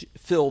you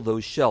fill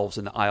those shelves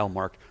in the aisle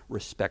marked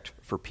respect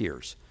for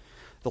peers.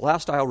 The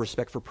last aisle,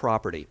 respect for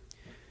property.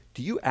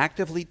 Do you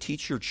actively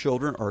teach your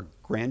children or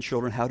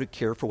grandchildren how to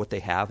care for what they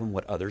have and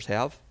what others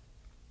have?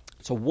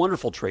 It's a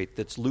wonderful trait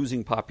that's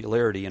losing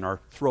popularity in our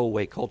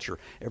throwaway culture.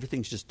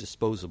 Everything's just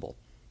disposable.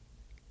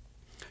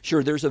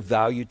 Sure, there's a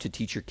value to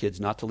teach your kids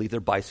not to leave their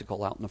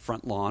bicycle out in the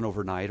front lawn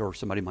overnight or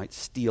somebody might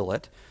steal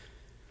it.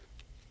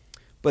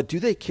 But do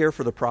they care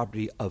for the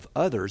property of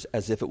others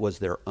as if it was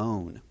their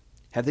own?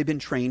 Have they been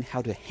trained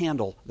how to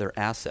handle their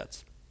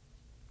assets?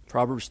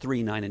 Proverbs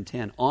 3, 9, and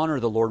 10. Honor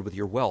the Lord with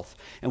your wealth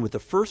and with the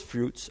first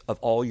fruits of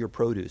all your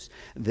produce.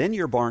 Then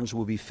your barns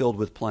will be filled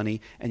with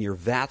plenty and your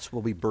vats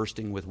will be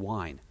bursting with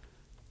wine.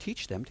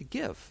 Teach them to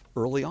give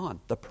early on,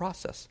 the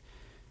process.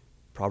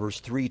 Proverbs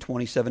 3,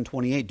 27,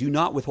 28. Do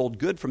not withhold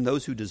good from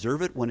those who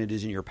deserve it when it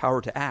is in your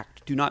power to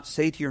act. Do not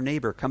say to your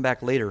neighbor, come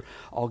back later,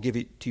 I'll give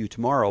it to you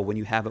tomorrow when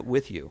you have it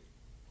with you.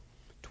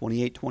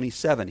 28,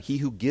 27. He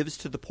who gives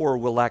to the poor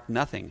will lack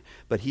nothing,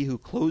 but he who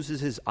closes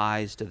his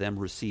eyes to them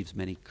receives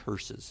many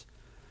curses.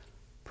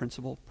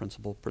 Principle,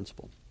 principle,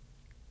 principle.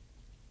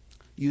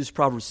 Use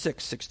Proverbs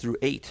 6, 6 through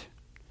 8.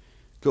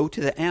 Go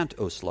to the ant,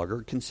 O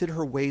sluggard, consider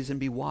her ways and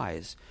be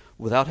wise.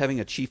 Without having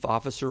a chief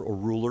officer or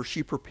ruler,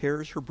 she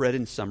prepares her bread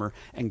in summer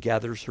and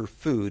gathers her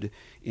food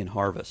in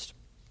harvest.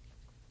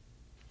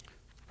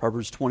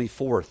 Proverbs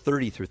 24,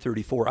 30 through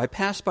 34. I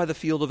passed by the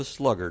field of a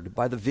sluggard,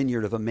 by the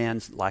vineyard of a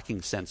man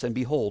lacking sense, and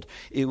behold,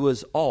 it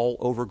was all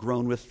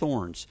overgrown with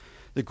thorns.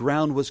 The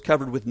ground was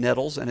covered with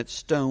nettles, and its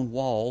stone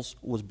walls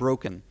was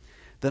broken.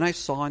 Then I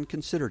saw and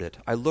considered it.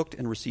 I looked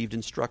and received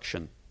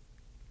instruction.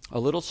 A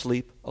little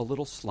sleep, a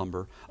little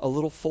slumber, a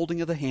little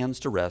folding of the hands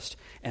to rest,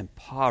 and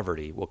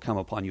poverty will come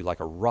upon you like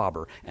a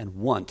robber, and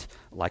want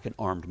like an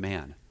armed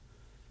man.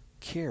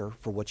 Care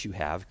for what you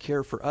have,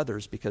 care for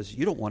others, because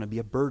you don't want to be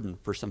a burden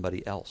for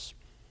somebody else.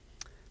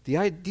 The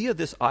idea of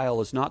this aisle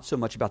is not so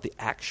much about the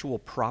actual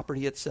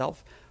property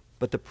itself,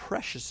 but the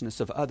preciousness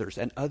of others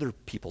and other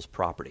people's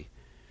property.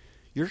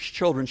 Your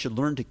children should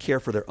learn to care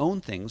for their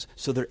own things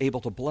so they're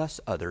able to bless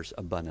others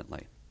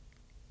abundantly.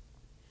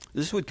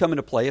 This would come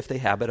into play if they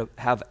have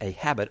a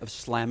habit of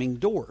slamming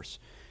doors.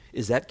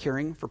 Is that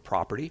caring for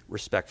property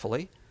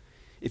respectfully?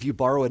 If you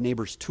borrow a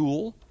neighbor's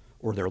tool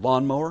or their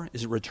lawnmower,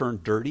 is it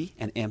returned dirty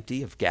and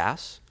empty of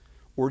gas?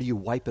 Or do you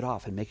wipe it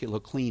off and make it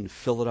look clean,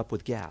 fill it up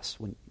with gas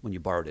when you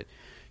borrowed it?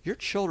 Your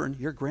children,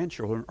 your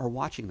grandchildren are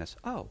watching this.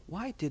 Oh,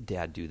 why did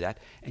Dad do that?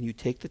 And you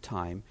take the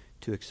time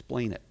to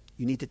explain it.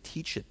 You need to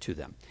teach it to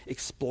them.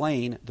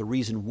 Explain the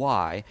reason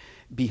why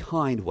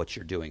behind what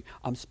you're doing.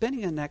 I'm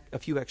spending a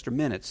few extra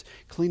minutes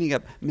cleaning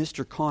up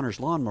Mr. Connor's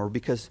lawnmower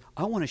because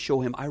I want to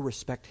show him I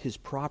respect his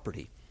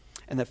property.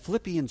 And that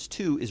Philippians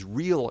 2 is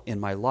real in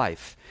my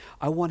life.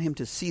 I want him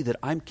to see that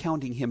I'm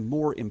counting him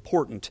more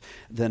important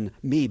than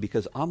me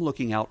because I'm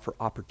looking out for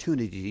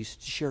opportunities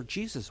to share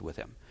Jesus with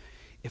him.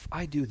 If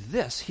I do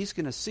this, he's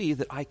going to see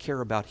that I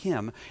care about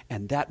him,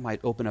 and that might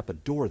open up a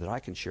door that I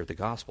can share the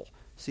gospel.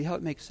 See how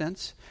it makes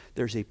sense?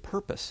 There's a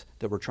purpose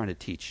that we're trying to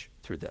teach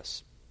through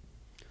this.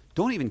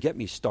 Don't even get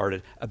me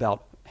started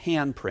about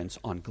handprints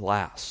on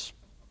glass.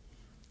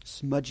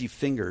 Smudgy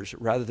fingers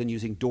rather than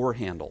using door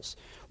handles,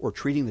 or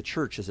treating the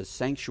church as a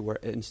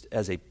sanctuary,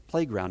 as a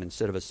playground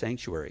instead of a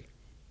sanctuary.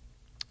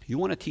 You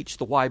want to teach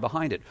the why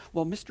behind it.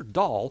 Well, Mr.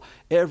 Dahl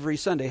every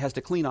Sunday has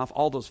to clean off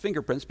all those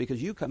fingerprints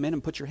because you come in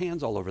and put your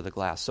hands all over the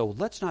glass. So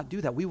let's not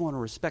do that. We want to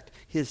respect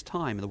his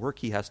time and the work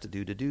he has to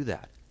do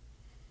that.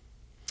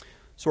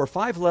 So our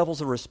 5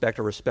 levels of respect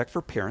are respect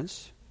for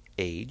parents,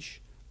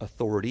 age,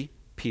 authority,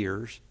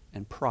 peers,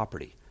 and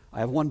property.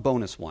 I have one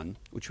bonus one,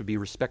 which would be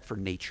respect for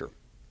nature.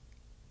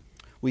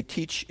 We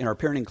teach in our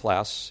parenting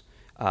class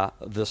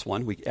this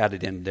one. We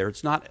added in there.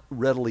 It's not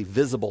readily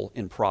visible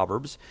in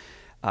Proverbs,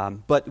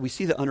 but we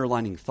see the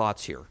underlining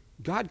thoughts here.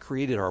 God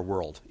created our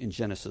world in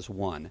Genesis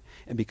 1,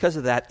 and because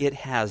of that, it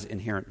has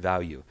inherent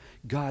value.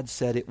 God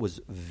said it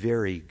was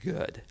very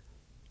good.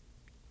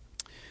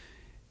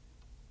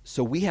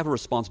 So we have a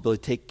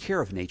responsibility to take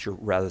care of nature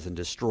rather than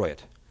destroy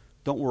it.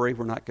 Don't worry,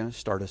 we're not going to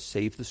start a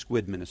Save the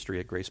Squid ministry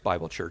at Grace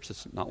Bible Church.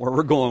 That's not where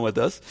we're going with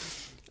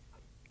this.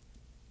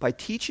 By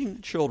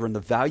teaching children the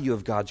value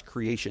of God's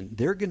creation,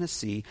 they're going to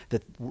see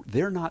that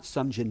they're not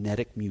some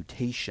genetic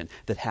mutation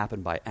that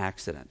happened by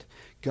accident.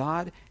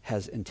 God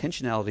has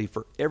intentionality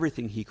for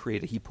everything he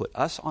created. He put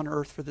us on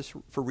earth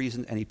for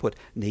reasons, and he put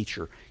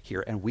nature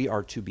here, and we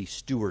are to be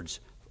stewards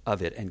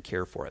of it and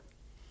care for it.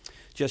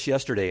 Just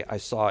yesterday, I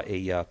saw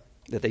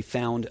that they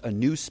found a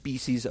new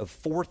species of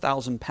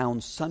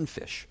 4,000-pound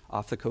sunfish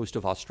off the coast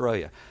of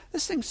Australia.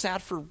 This thing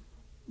sat for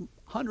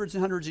hundreds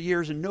and hundreds of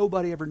years, and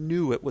nobody ever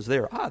knew it was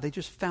there. They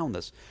just found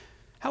this.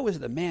 How is it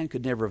that man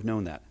could never have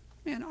known that?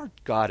 Man, our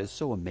God is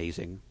so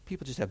amazing.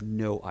 People just have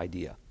no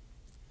idea.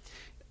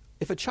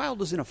 If a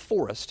child is in a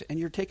forest and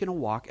you're taking a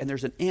walk and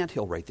there's an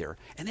anthill right there,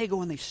 and they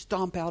go and they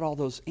stomp out all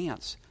those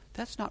ants,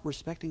 that's not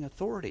respecting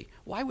authority.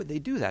 Why would they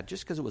do that?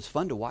 Just because it was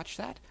fun to watch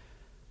that?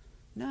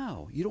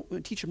 No, you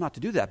don't teach them not to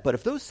do that. But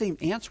if those same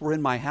ants were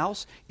in my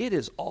house, it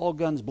is all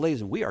guns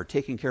blazing. We are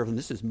taking care of them.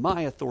 This is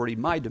my authority,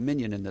 my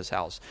dominion in this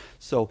house.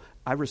 So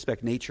I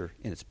respect nature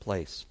in its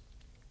place.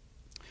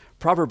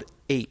 Proverb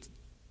 8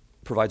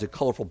 provides a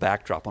colorful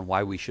backdrop on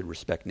why we should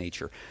respect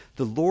nature.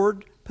 The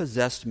Lord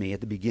possessed me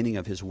at the beginning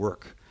of his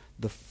work.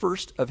 the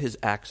first of his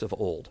acts of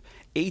old.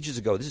 Ages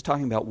ago, this is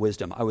talking about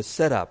wisdom, I was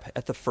set up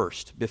at the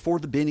first, before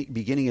the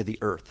beginning of the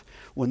earth.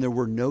 When there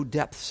were no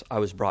depths, I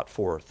was brought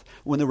forth.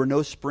 When there were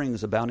no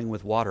springs abounding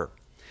with water.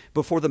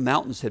 Before the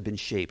mountains had been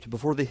shaped,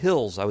 before the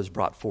hills I was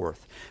brought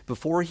forth.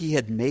 Before he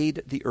had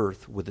made the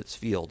earth with its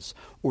fields,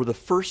 or the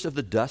first of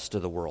the dust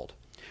of the world.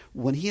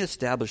 When he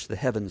established the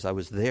heavens, I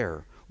was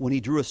there. When he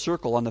drew a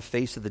circle on the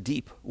face of the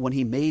deep. When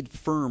he made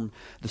firm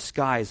the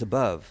skies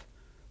above.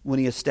 When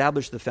he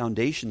established the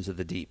foundations of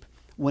the deep.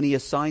 When he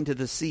assigned to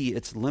the sea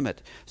its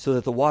limit, so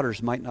that the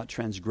waters might not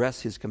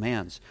transgress his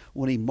commands.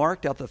 When he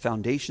marked out the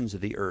foundations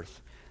of the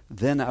earth.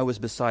 Then I was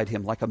beside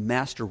him like a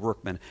master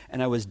workman,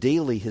 and I was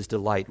daily his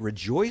delight,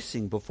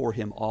 rejoicing before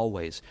him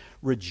always,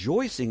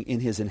 rejoicing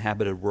in his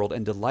inhabited world,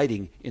 and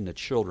delighting in the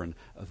children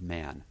of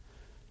man.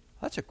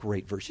 That's a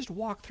great verse. Just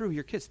walk through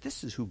your kids.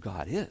 This is who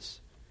God is.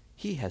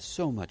 He has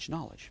so much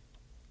knowledge.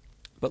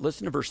 But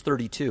listen to verse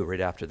 32 right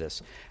after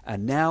this.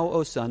 And now,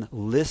 O son,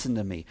 listen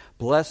to me.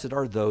 Blessed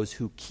are those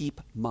who keep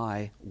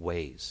my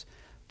ways.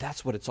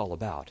 That's what it's all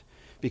about.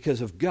 Because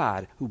of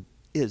God, who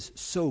is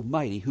so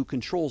mighty, who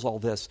controls all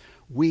this,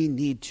 we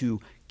need to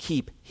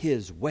keep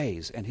his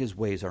ways, and his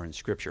ways are in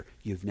Scripture.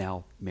 You've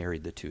now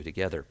married the two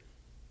together.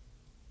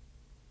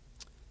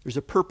 There's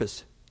a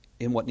purpose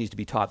in what needs to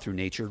be taught through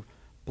nature.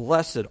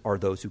 Blessed are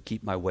those who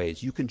keep my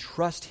ways. You can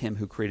trust him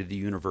who created the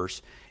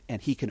universe, and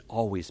he can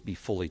always be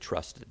fully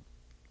trusted.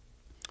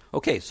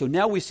 Okay, so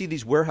now we see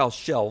these warehouse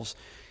shelves,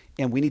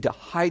 and we need to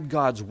hide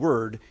God's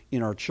word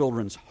in our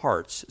children's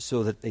hearts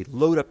so that they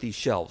load up these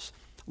shelves.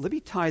 Let me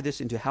tie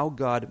this into how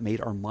God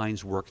made our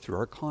minds work through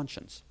our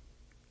conscience.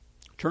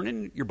 Turn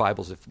in your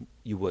Bibles, if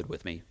you would,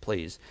 with me,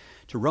 please,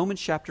 to Romans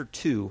chapter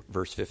 2,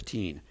 verse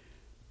 15.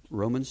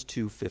 Romans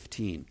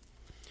 2:15.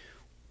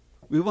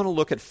 We want to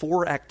look at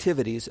 4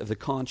 activities of the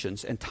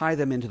conscience and tie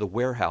them into the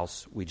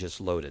warehouse we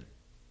just loaded.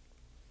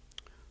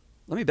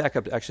 Let me back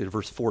up actually to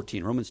verse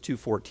 14, Romans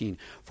 2:14.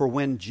 For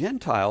when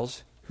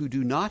Gentiles who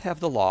do not have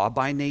the law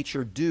by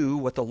nature do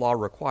what the law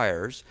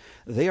requires,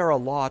 they are a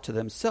law to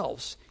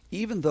themselves,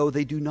 even though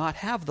they do not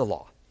have the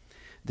law.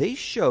 They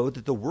show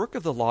that the work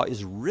of the law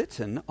is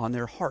written on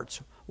their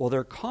hearts, while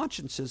their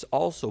consciences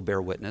also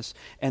bear witness,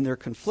 and their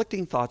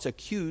conflicting thoughts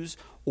accuse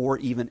or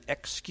even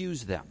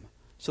excuse them.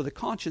 So the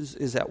conscience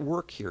is at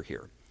work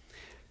here.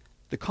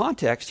 The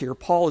context here,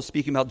 Paul is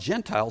speaking about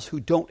Gentiles who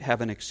don't have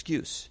an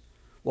excuse.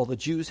 While the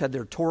Jews had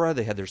their Torah,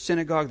 they had their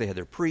synagogue, they had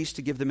their priests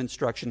to give them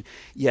instruction,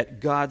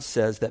 yet God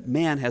says that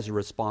man has a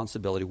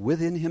responsibility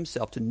within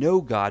himself to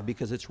know God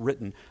because it's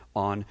written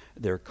on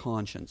their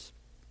conscience.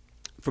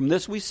 From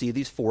this we see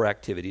these 4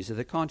 activities of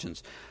the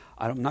conscience.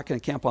 I'm not going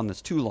to camp on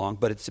this too long,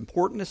 but it's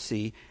important to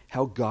see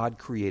how God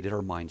created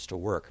our minds to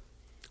work.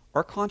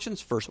 Our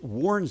conscience first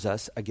warns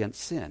us against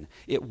sin.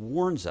 It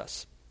warns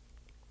us.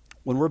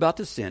 When we're about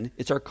to sin,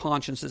 it's our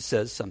conscience that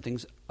says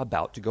something's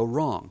about to go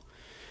wrong.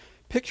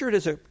 Picture it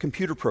as a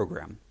computer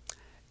program,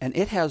 and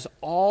it has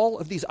all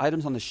of these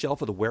items on the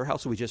shelf of the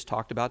warehouse that we just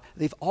talked about.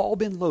 They've all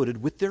been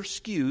loaded with their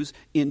SKUs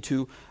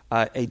into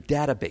a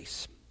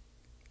database.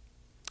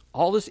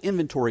 All this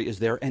inventory is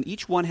there, and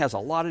each one has a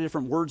lot of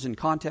different words and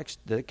context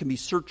that can be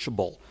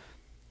searchable.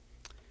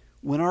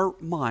 When our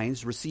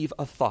minds receive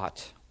a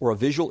thought or a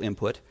visual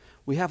input,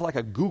 we have like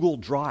a Google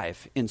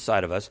Drive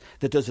inside of us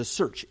that does a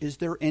search. Is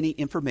there any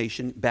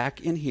information back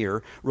in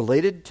here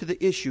related to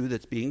the issue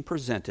that's being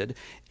presented?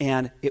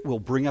 And it will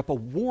bring up a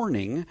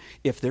warning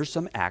if there's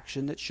some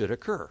action that should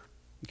occur.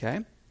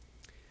 Okay?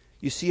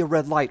 You see a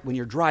red light when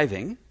you're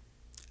driving,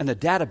 and the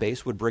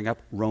database would bring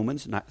up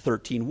Romans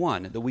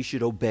 13:1, that we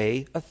should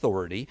obey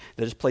authority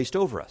that is placed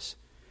over us.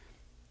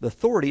 The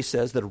authority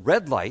says that a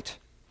red light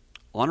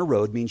on a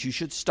road means you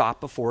should stop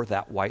before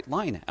that white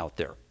line out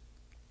there.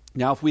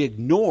 Now, if we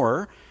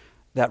ignore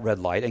that red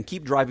light and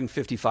keep driving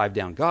 55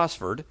 down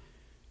Gosford,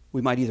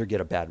 we might either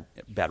get a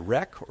bad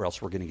wreck, or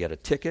else we're going to get a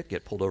ticket,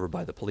 get pulled over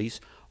by the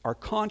police. Our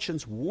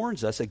conscience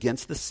warns us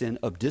against the sin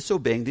of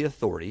disobeying the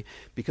authority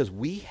because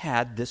we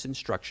had this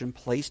instruction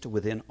placed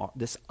within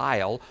this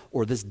aisle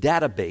or this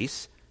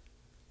database,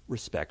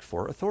 respect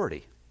for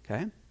authority.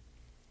 Okay?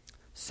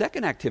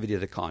 Second activity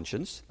of the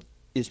conscience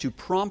is to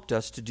prompt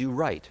us to do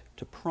right,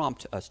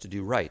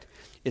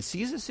 It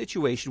sees a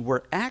situation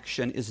where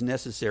action is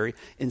necessary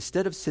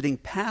instead of sitting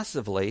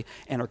passively,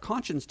 and our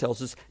conscience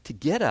tells us to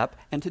get up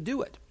and to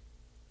do it.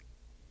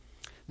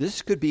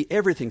 This could be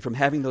everything from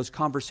having those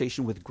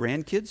conversations with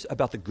grandkids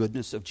about the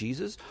goodness of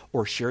Jesus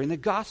or sharing the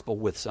gospel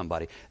with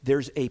somebody.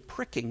 There's a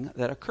pricking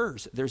that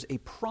occurs. There's a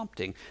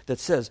prompting that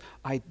says,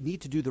 I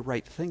need to do the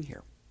right thing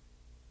here.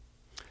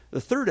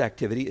 The third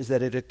activity is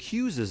that it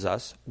accuses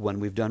us when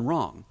we've done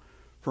wrong.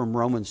 From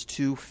Romans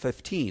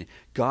 2:15,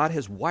 God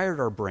has wired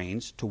our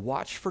brains to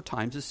watch for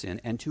times of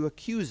sin and to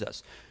accuse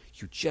us.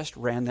 You just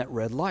ran that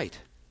red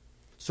light.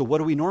 So what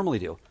do we normally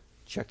do?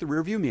 Check the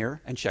rearview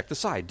mirror and check the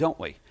side, don't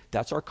we?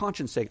 That's our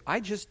conscience saying, I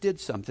just did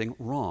something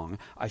wrong.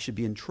 I should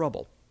be in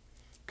trouble.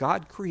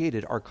 God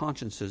created our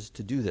consciences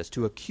to do this,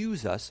 to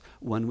accuse us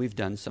when we've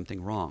done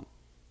something wrong.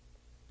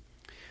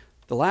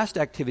 The last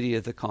activity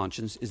of the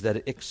conscience is that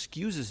it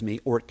excuses me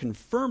or it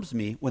confirms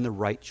me when the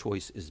right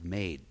choice is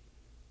made.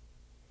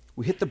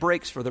 We hit the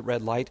brakes for the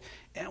red light,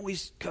 and we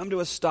come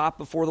to a stop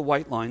before the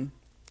white line,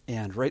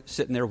 and right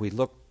sitting there, we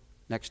look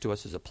next to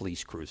us is a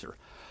police cruiser.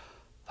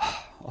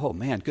 Oh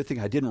man, good thing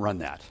I didn't run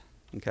that,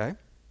 okay?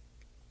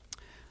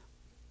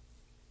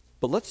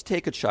 But let's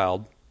take a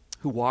child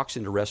who walks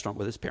into a restaurant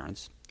with his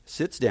parents,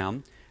 sits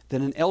down,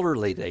 then an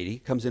elderly lady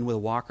comes in with a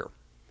walker.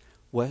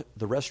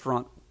 The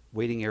restaurant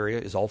waiting area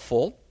is all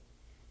full.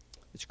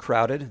 It's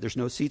crowded. There's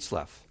no seats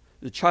left.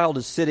 The child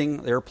is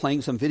sitting there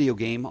playing some video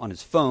game on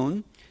his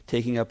phone,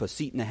 taking up a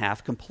seat and a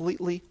half,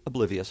 completely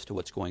oblivious to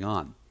what's going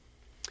on.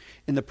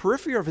 In the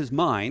periphery of his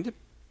mind,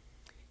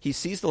 he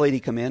sees the lady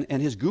come in,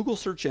 and his Google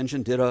search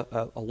engine did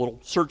a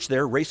little search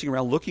there, racing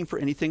around looking for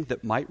anything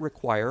that might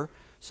require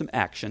some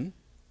action.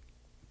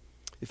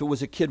 If it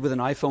was a kid with an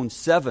iPhone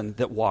 7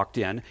 that walked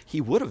in,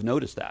 he would have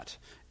noticed that,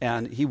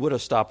 and he would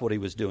have stopped what he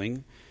was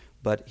doing,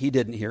 but he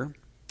didn't here.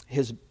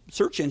 His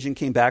search engine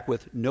came back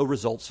with no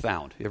results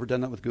found. You ever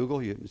done that with Google?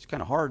 It's kind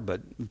of hard,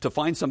 but to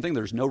find something,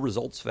 there's no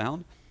results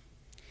found.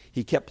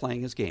 He kept playing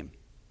his game.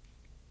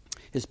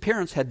 His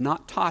parents had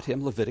not taught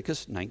him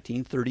Leviticus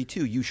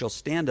 19:32. You shall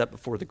stand up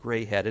before the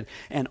gray-headed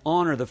and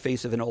honor the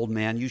face of an old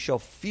man. You shall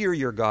fear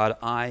your God.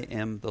 I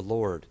am the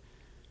Lord.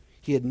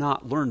 He had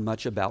not learned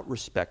much about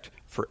respect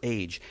for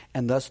age,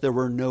 and thus there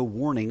were no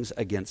warnings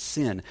against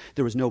sin.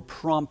 There was no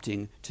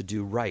prompting to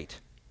do right.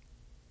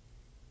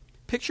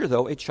 Picture,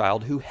 though, a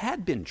child who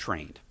had been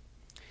trained.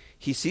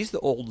 He sees the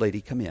older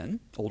lady come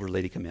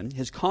in.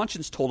 His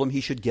conscience told him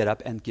he should get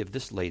up and give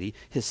this lady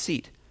his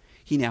seat.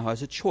 He now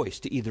has a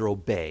choice to either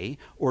obey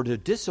or to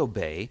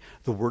disobey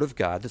the word of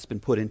God that's been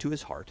put into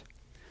his heart.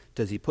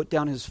 Does he put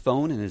down his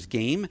phone and his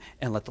game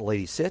and let the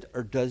lady sit,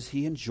 or does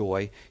he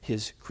enjoy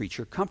his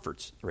creature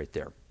comforts right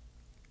there?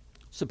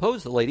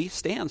 Suppose the lady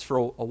stands for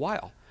a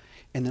while,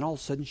 and then all of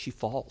a sudden she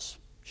falls.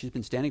 She's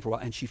been standing for a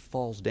while, and she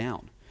falls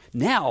down.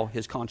 Now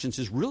his conscience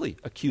is really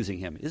accusing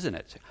him, isn't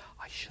it?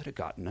 I should have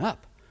gotten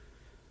up.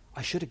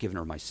 I should have given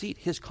her my seat.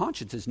 His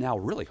conscience is now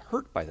really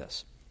hurt by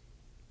this.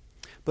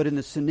 But in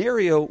the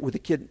scenario with the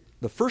kid,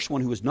 the first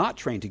one who was not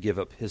trained to give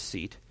up his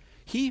seat,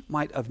 he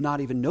might have not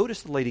even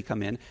noticed the lady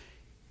come in.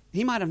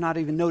 He might have not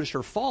even noticed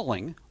her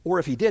falling, or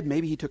if he did,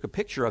 maybe he took a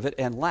picture of it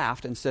and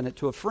laughed and sent it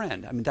to a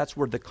friend. I mean, that's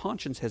where the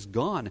conscience has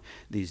gone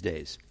these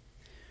days.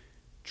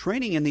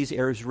 Training in these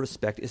areas of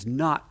respect is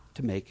not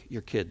to make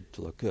your kid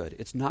to look good.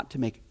 It's not to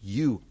make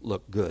you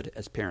look good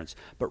as parents,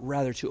 but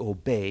rather to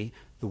obey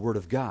the Word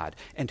of God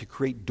and to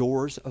create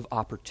doors of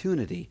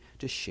opportunity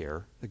to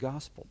share the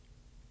gospel.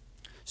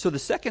 So the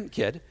second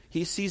kid,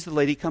 he sees the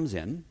lady comes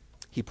in,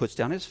 he puts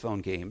down his phone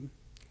game,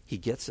 he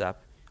gets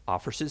up,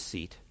 offers his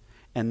seat,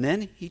 and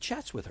then he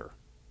chats with her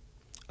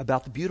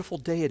about the beautiful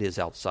day it is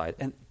outside.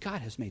 And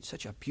God has made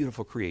such a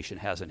beautiful creation,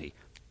 hasn't he?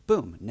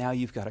 Boom, now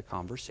you've got a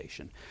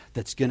conversation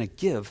that's going to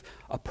give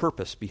a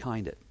purpose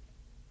behind it.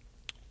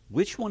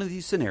 Which one of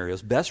these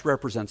scenarios best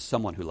represents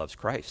someone who loves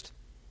Christ?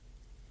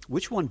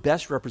 Which one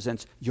best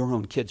represents your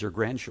own kids or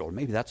grandchildren?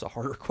 Maybe that's a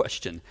harder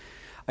question.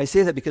 I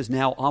say that because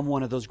now I'm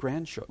one of those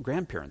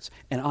grandparents,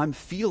 and I'm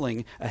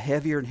feeling a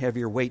heavier and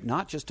heavier weight,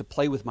 not just to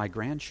play with my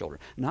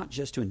grandchildren, not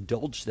just to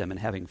indulge them in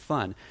having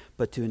fun,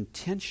 but to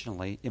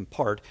intentionally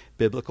impart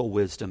biblical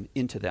wisdom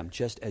into them,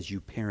 just as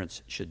you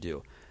parents should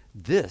do.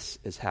 This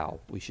is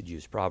how we should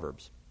use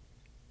Proverbs.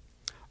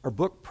 Our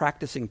book,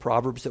 Practicing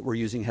Proverbs, that we're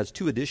using has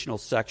 2 additional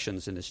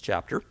sections in this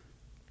chapter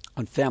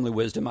on family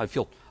wisdom. I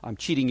feel I'm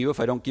cheating you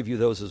if I don't give you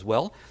those as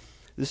well.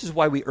 This is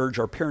why we urge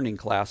our parenting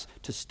class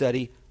to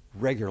study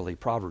regularly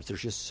Proverbs.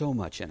 There's just so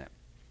much in it.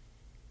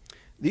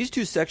 These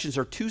 2 sections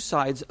are 2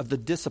 sides of the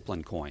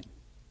discipline coin.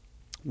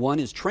 One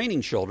is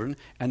training children,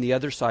 and the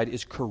other side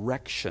is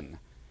correction.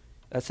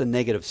 That's the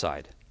negative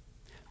side.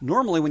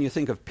 Normally, when you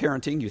think of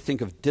parenting, you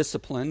think of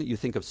discipline, you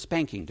think of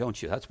spanking,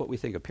 don't you? That's what we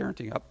think of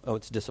parenting. Oh,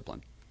 it's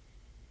discipline.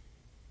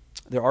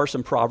 There are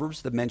some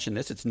Proverbs that mention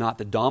this. It's not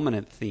the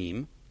dominant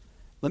theme.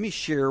 Let me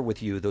share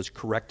with you those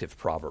corrective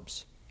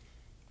Proverbs.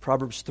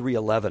 Proverbs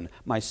 3:11,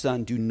 my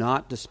son, do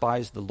not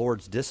despise the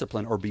Lord's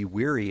discipline or be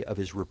weary of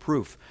his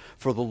reproof.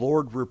 For the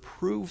Lord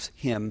reproves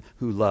him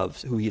who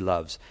he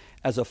loves,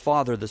 as a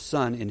father the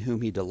son in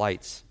whom he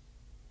delights.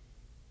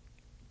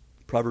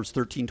 Proverbs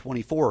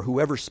 13:24,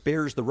 whoever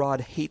spares the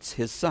rod hates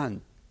his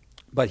son,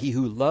 but he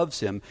who loves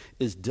him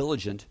is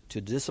diligent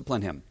to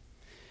discipline him.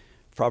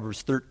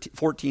 Proverbs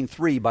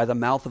 14:3, by the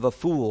mouth of a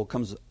fool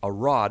comes a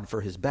rod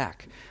for his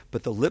back,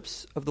 but the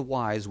lips of the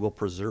wise will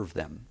preserve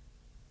them.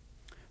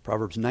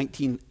 Proverbs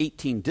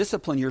 19:18,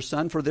 discipline your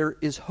son, for there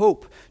is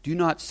hope. Do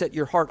not set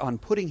your heart on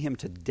putting him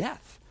to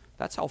death.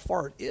 That's how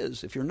far it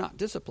is if you're not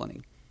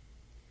disciplining.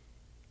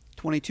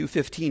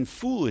 22:15,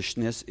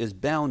 foolishness is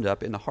bound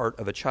up in the heart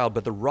of a child,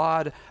 but the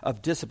rod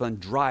of discipline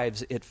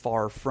drives it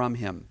far from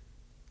him.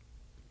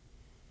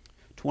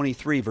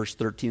 23, verse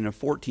 13 and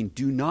 14,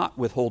 do not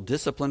withhold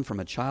discipline from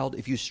a child.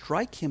 If you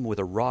strike him with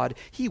a rod,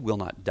 he will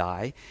not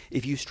die.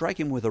 If you strike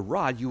him with a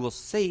rod, you will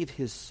save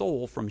his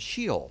soul from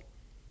Sheol.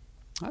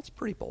 That's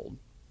pretty bold.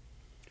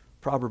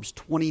 Proverbs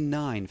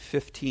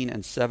 29:15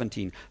 and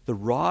 17. The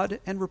rod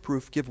and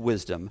reproof give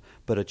wisdom,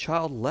 but a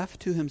child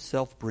left to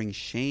himself brings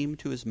shame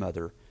to his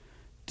mother.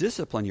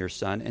 Discipline your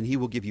son, and he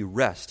will give you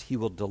rest. He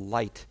will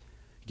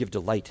give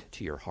delight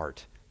to your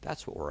heart.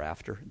 That's what we're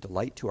after,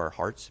 delight to our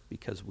hearts,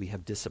 because we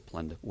have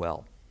disciplined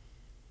well.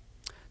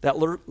 That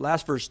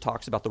last verse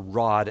talks about the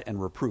rod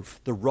and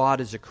reproof. The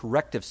rod is a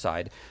corrective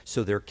side,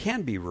 so there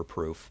can be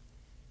reproof.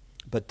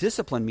 But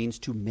discipline means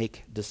to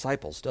make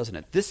disciples, doesn't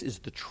it? This is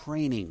the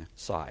training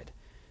side.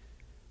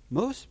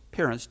 Most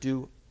parents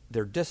do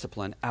their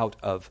discipline out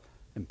of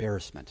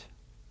embarrassment.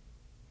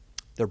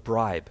 They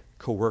bribe,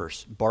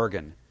 coerce,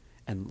 bargain,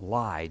 and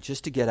lie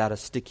just to get out of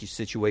sticky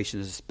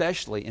situations,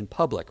 especially in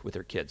public with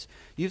their kids.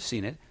 You've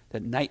seen it,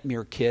 that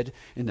nightmare kid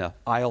in the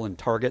aisle in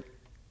Target,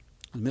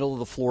 in the middle of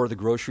the floor of the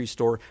grocery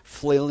store,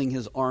 flailing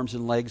his arms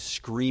and legs,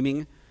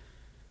 screaming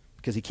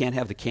because he can't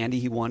have the candy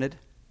he wanted.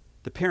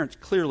 The parent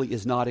clearly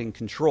is not in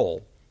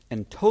control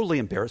and totally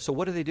embarrassed. So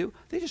what do?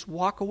 They just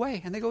walk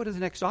away and they go to the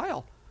next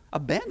aisle.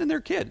 Abandon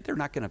their kid. They're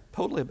not going to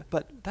totally,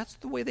 but that's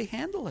the way they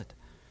handle it.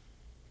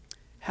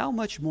 How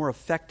much more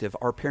effective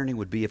our parenting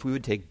would be if we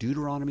would take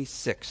Deuteronomy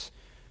 6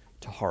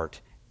 to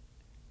heart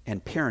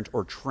and parent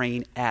or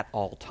train at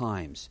all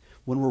times.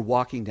 When we're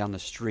walking down the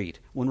street,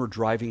 when we're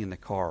driving in the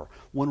car,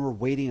 when we're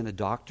waiting in the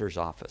doctor's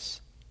office.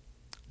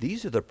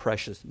 These are the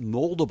precious,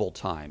 moldable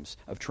times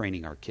of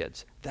training our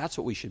kids. That's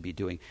what we should be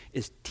doing,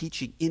 is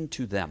teaching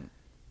into them.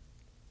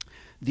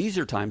 These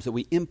are times that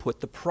we input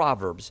the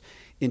Proverbs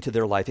into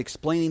their life,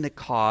 explaining the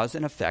cause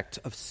and effect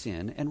of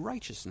sin and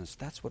righteousness.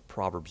 That's what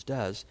Proverbs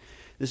does.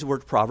 This is where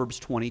Proverbs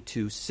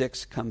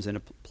 22:6 comes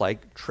into play.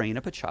 Train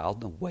up a child in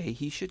the way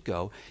he should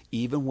go.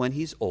 Even when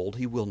he's old,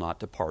 he will not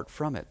depart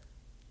from it.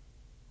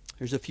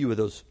 Here's a few of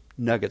those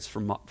nuggets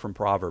from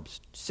Proverbs.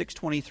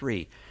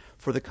 6:23,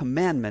 for the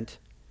commandment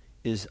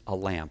is a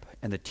lamp,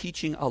 and the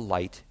teaching a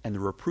light, and the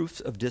reproofs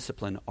of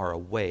discipline are a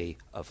way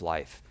of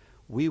life.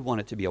 We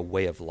want it to be a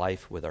way of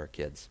life with our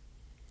kids.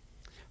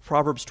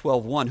 Proverbs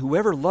 12:1,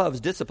 whoever loves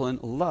discipline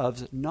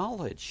loves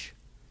knowledge.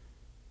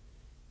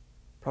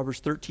 Proverbs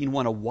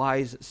 13:1, a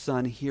wise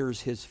son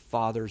hears his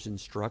father's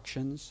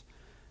instructions.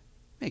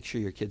 Make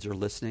sure your kids are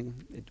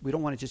listening. We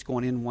don't want it just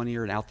going in one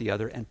ear and out the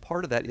other. And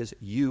part of that is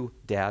you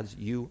dads,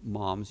 you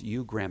moms,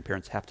 you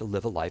grandparents have to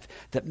live a life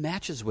that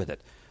matches with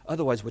it.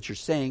 Otherwise, what you're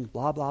saying,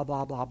 blah, blah,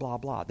 blah, blah, blah,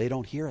 blah, they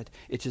don't hear it.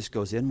 It just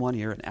goes in one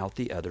ear and out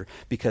the other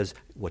because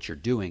what you're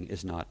doing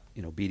is not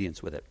in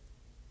obedience with it.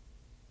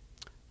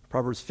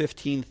 Proverbs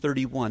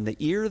 15:31, the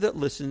ear that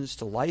listens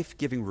to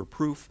life-giving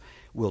reproof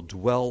will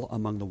dwell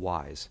among the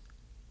wise.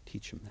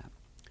 Teach them that.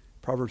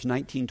 Proverbs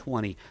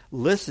 19:20,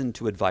 listen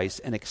to advice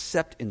and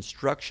accept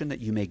instruction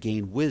that you may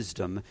gain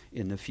wisdom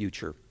in the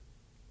future.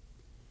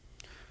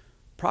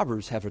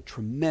 Proverbs have a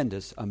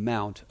tremendous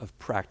amount of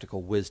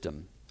practical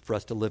wisdom for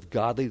us to live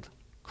godly,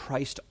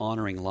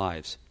 Christ-honoring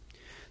lives.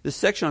 This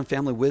section on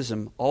family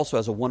wisdom also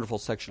has a wonderful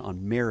section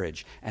on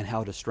marriage and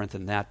how to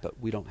strengthen that, but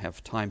we don't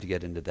have time to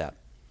get into that.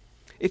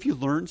 If you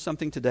learned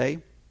something today,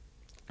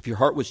 if your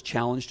heart was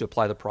challenged to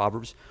apply the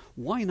Proverbs,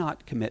 why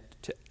not commit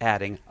to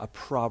adding a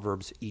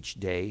Proverbs each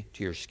day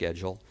to your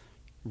schedule?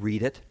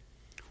 Read it.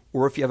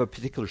 Or if you have a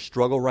particular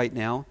struggle right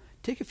now,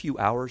 take a few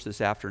hours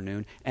this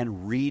afternoon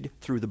and read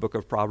through the book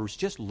of Proverbs,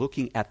 just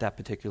looking at that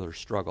particular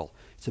struggle.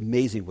 It's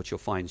amazing what you'll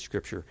find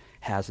Scripture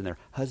has in there.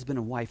 Husband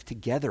and wife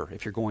together,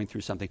 if you're going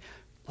through something.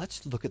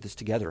 Let's look at this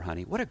together,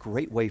 honey. What a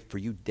great way for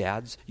you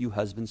dads, you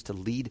husbands, to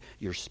lead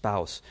your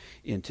spouse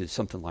into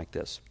something like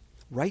this.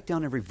 Write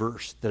down every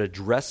verse that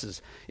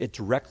addresses it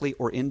directly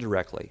or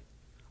indirectly.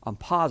 I'm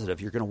positive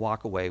you're going to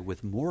walk away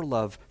with more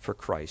love for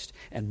Christ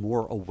and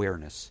more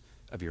awareness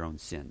of your own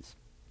sins.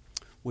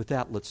 With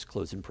that, let's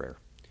close in prayer.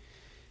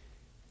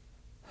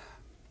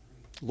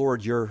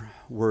 Lord, your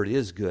word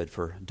is good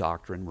for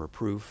doctrine,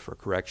 reproof, for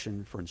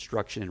correction, for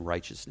instruction in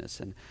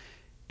righteousness.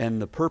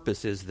 And the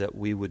purpose is that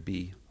we would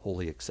be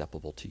wholly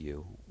acceptable to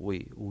you.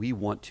 We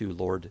want to,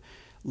 Lord,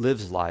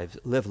 live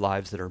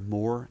lives that are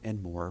more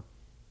and more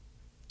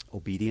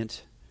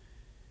obedient,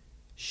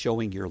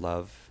 showing your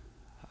love,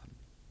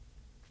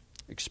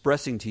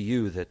 expressing to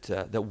you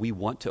that we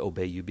want to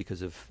obey you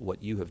because of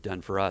what you have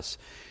done for us.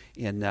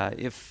 And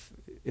if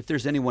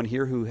there's anyone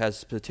here who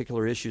has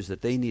particular issues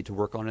that they need to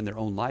work on in their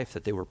own life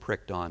that they were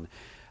pricked on,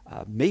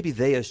 maybe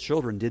they as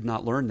children did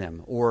not learn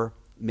them, or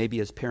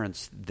maybe as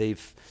parents they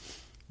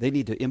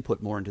need to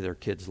input more into their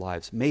kids'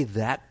 lives. May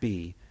that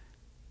be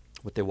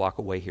what they walk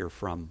away here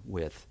from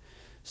with,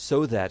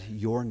 so that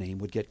your name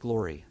would get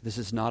glory. This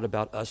is not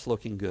about us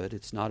looking good.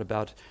 It's not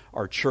about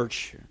our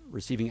church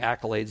receiving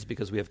accolades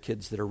because we have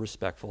kids that are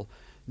respectful.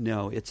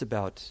 No, it's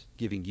about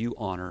giving you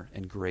honor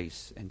and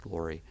grace and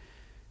glory.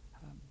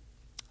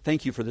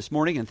 Thank you for this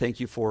morning, and thank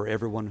you for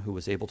everyone who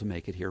was able to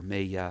make it here.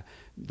 May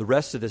the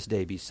rest of this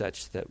day be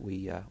such that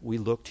we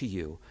look to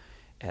you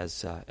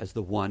as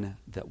the one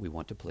that we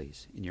want to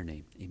please. In your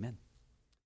name, amen.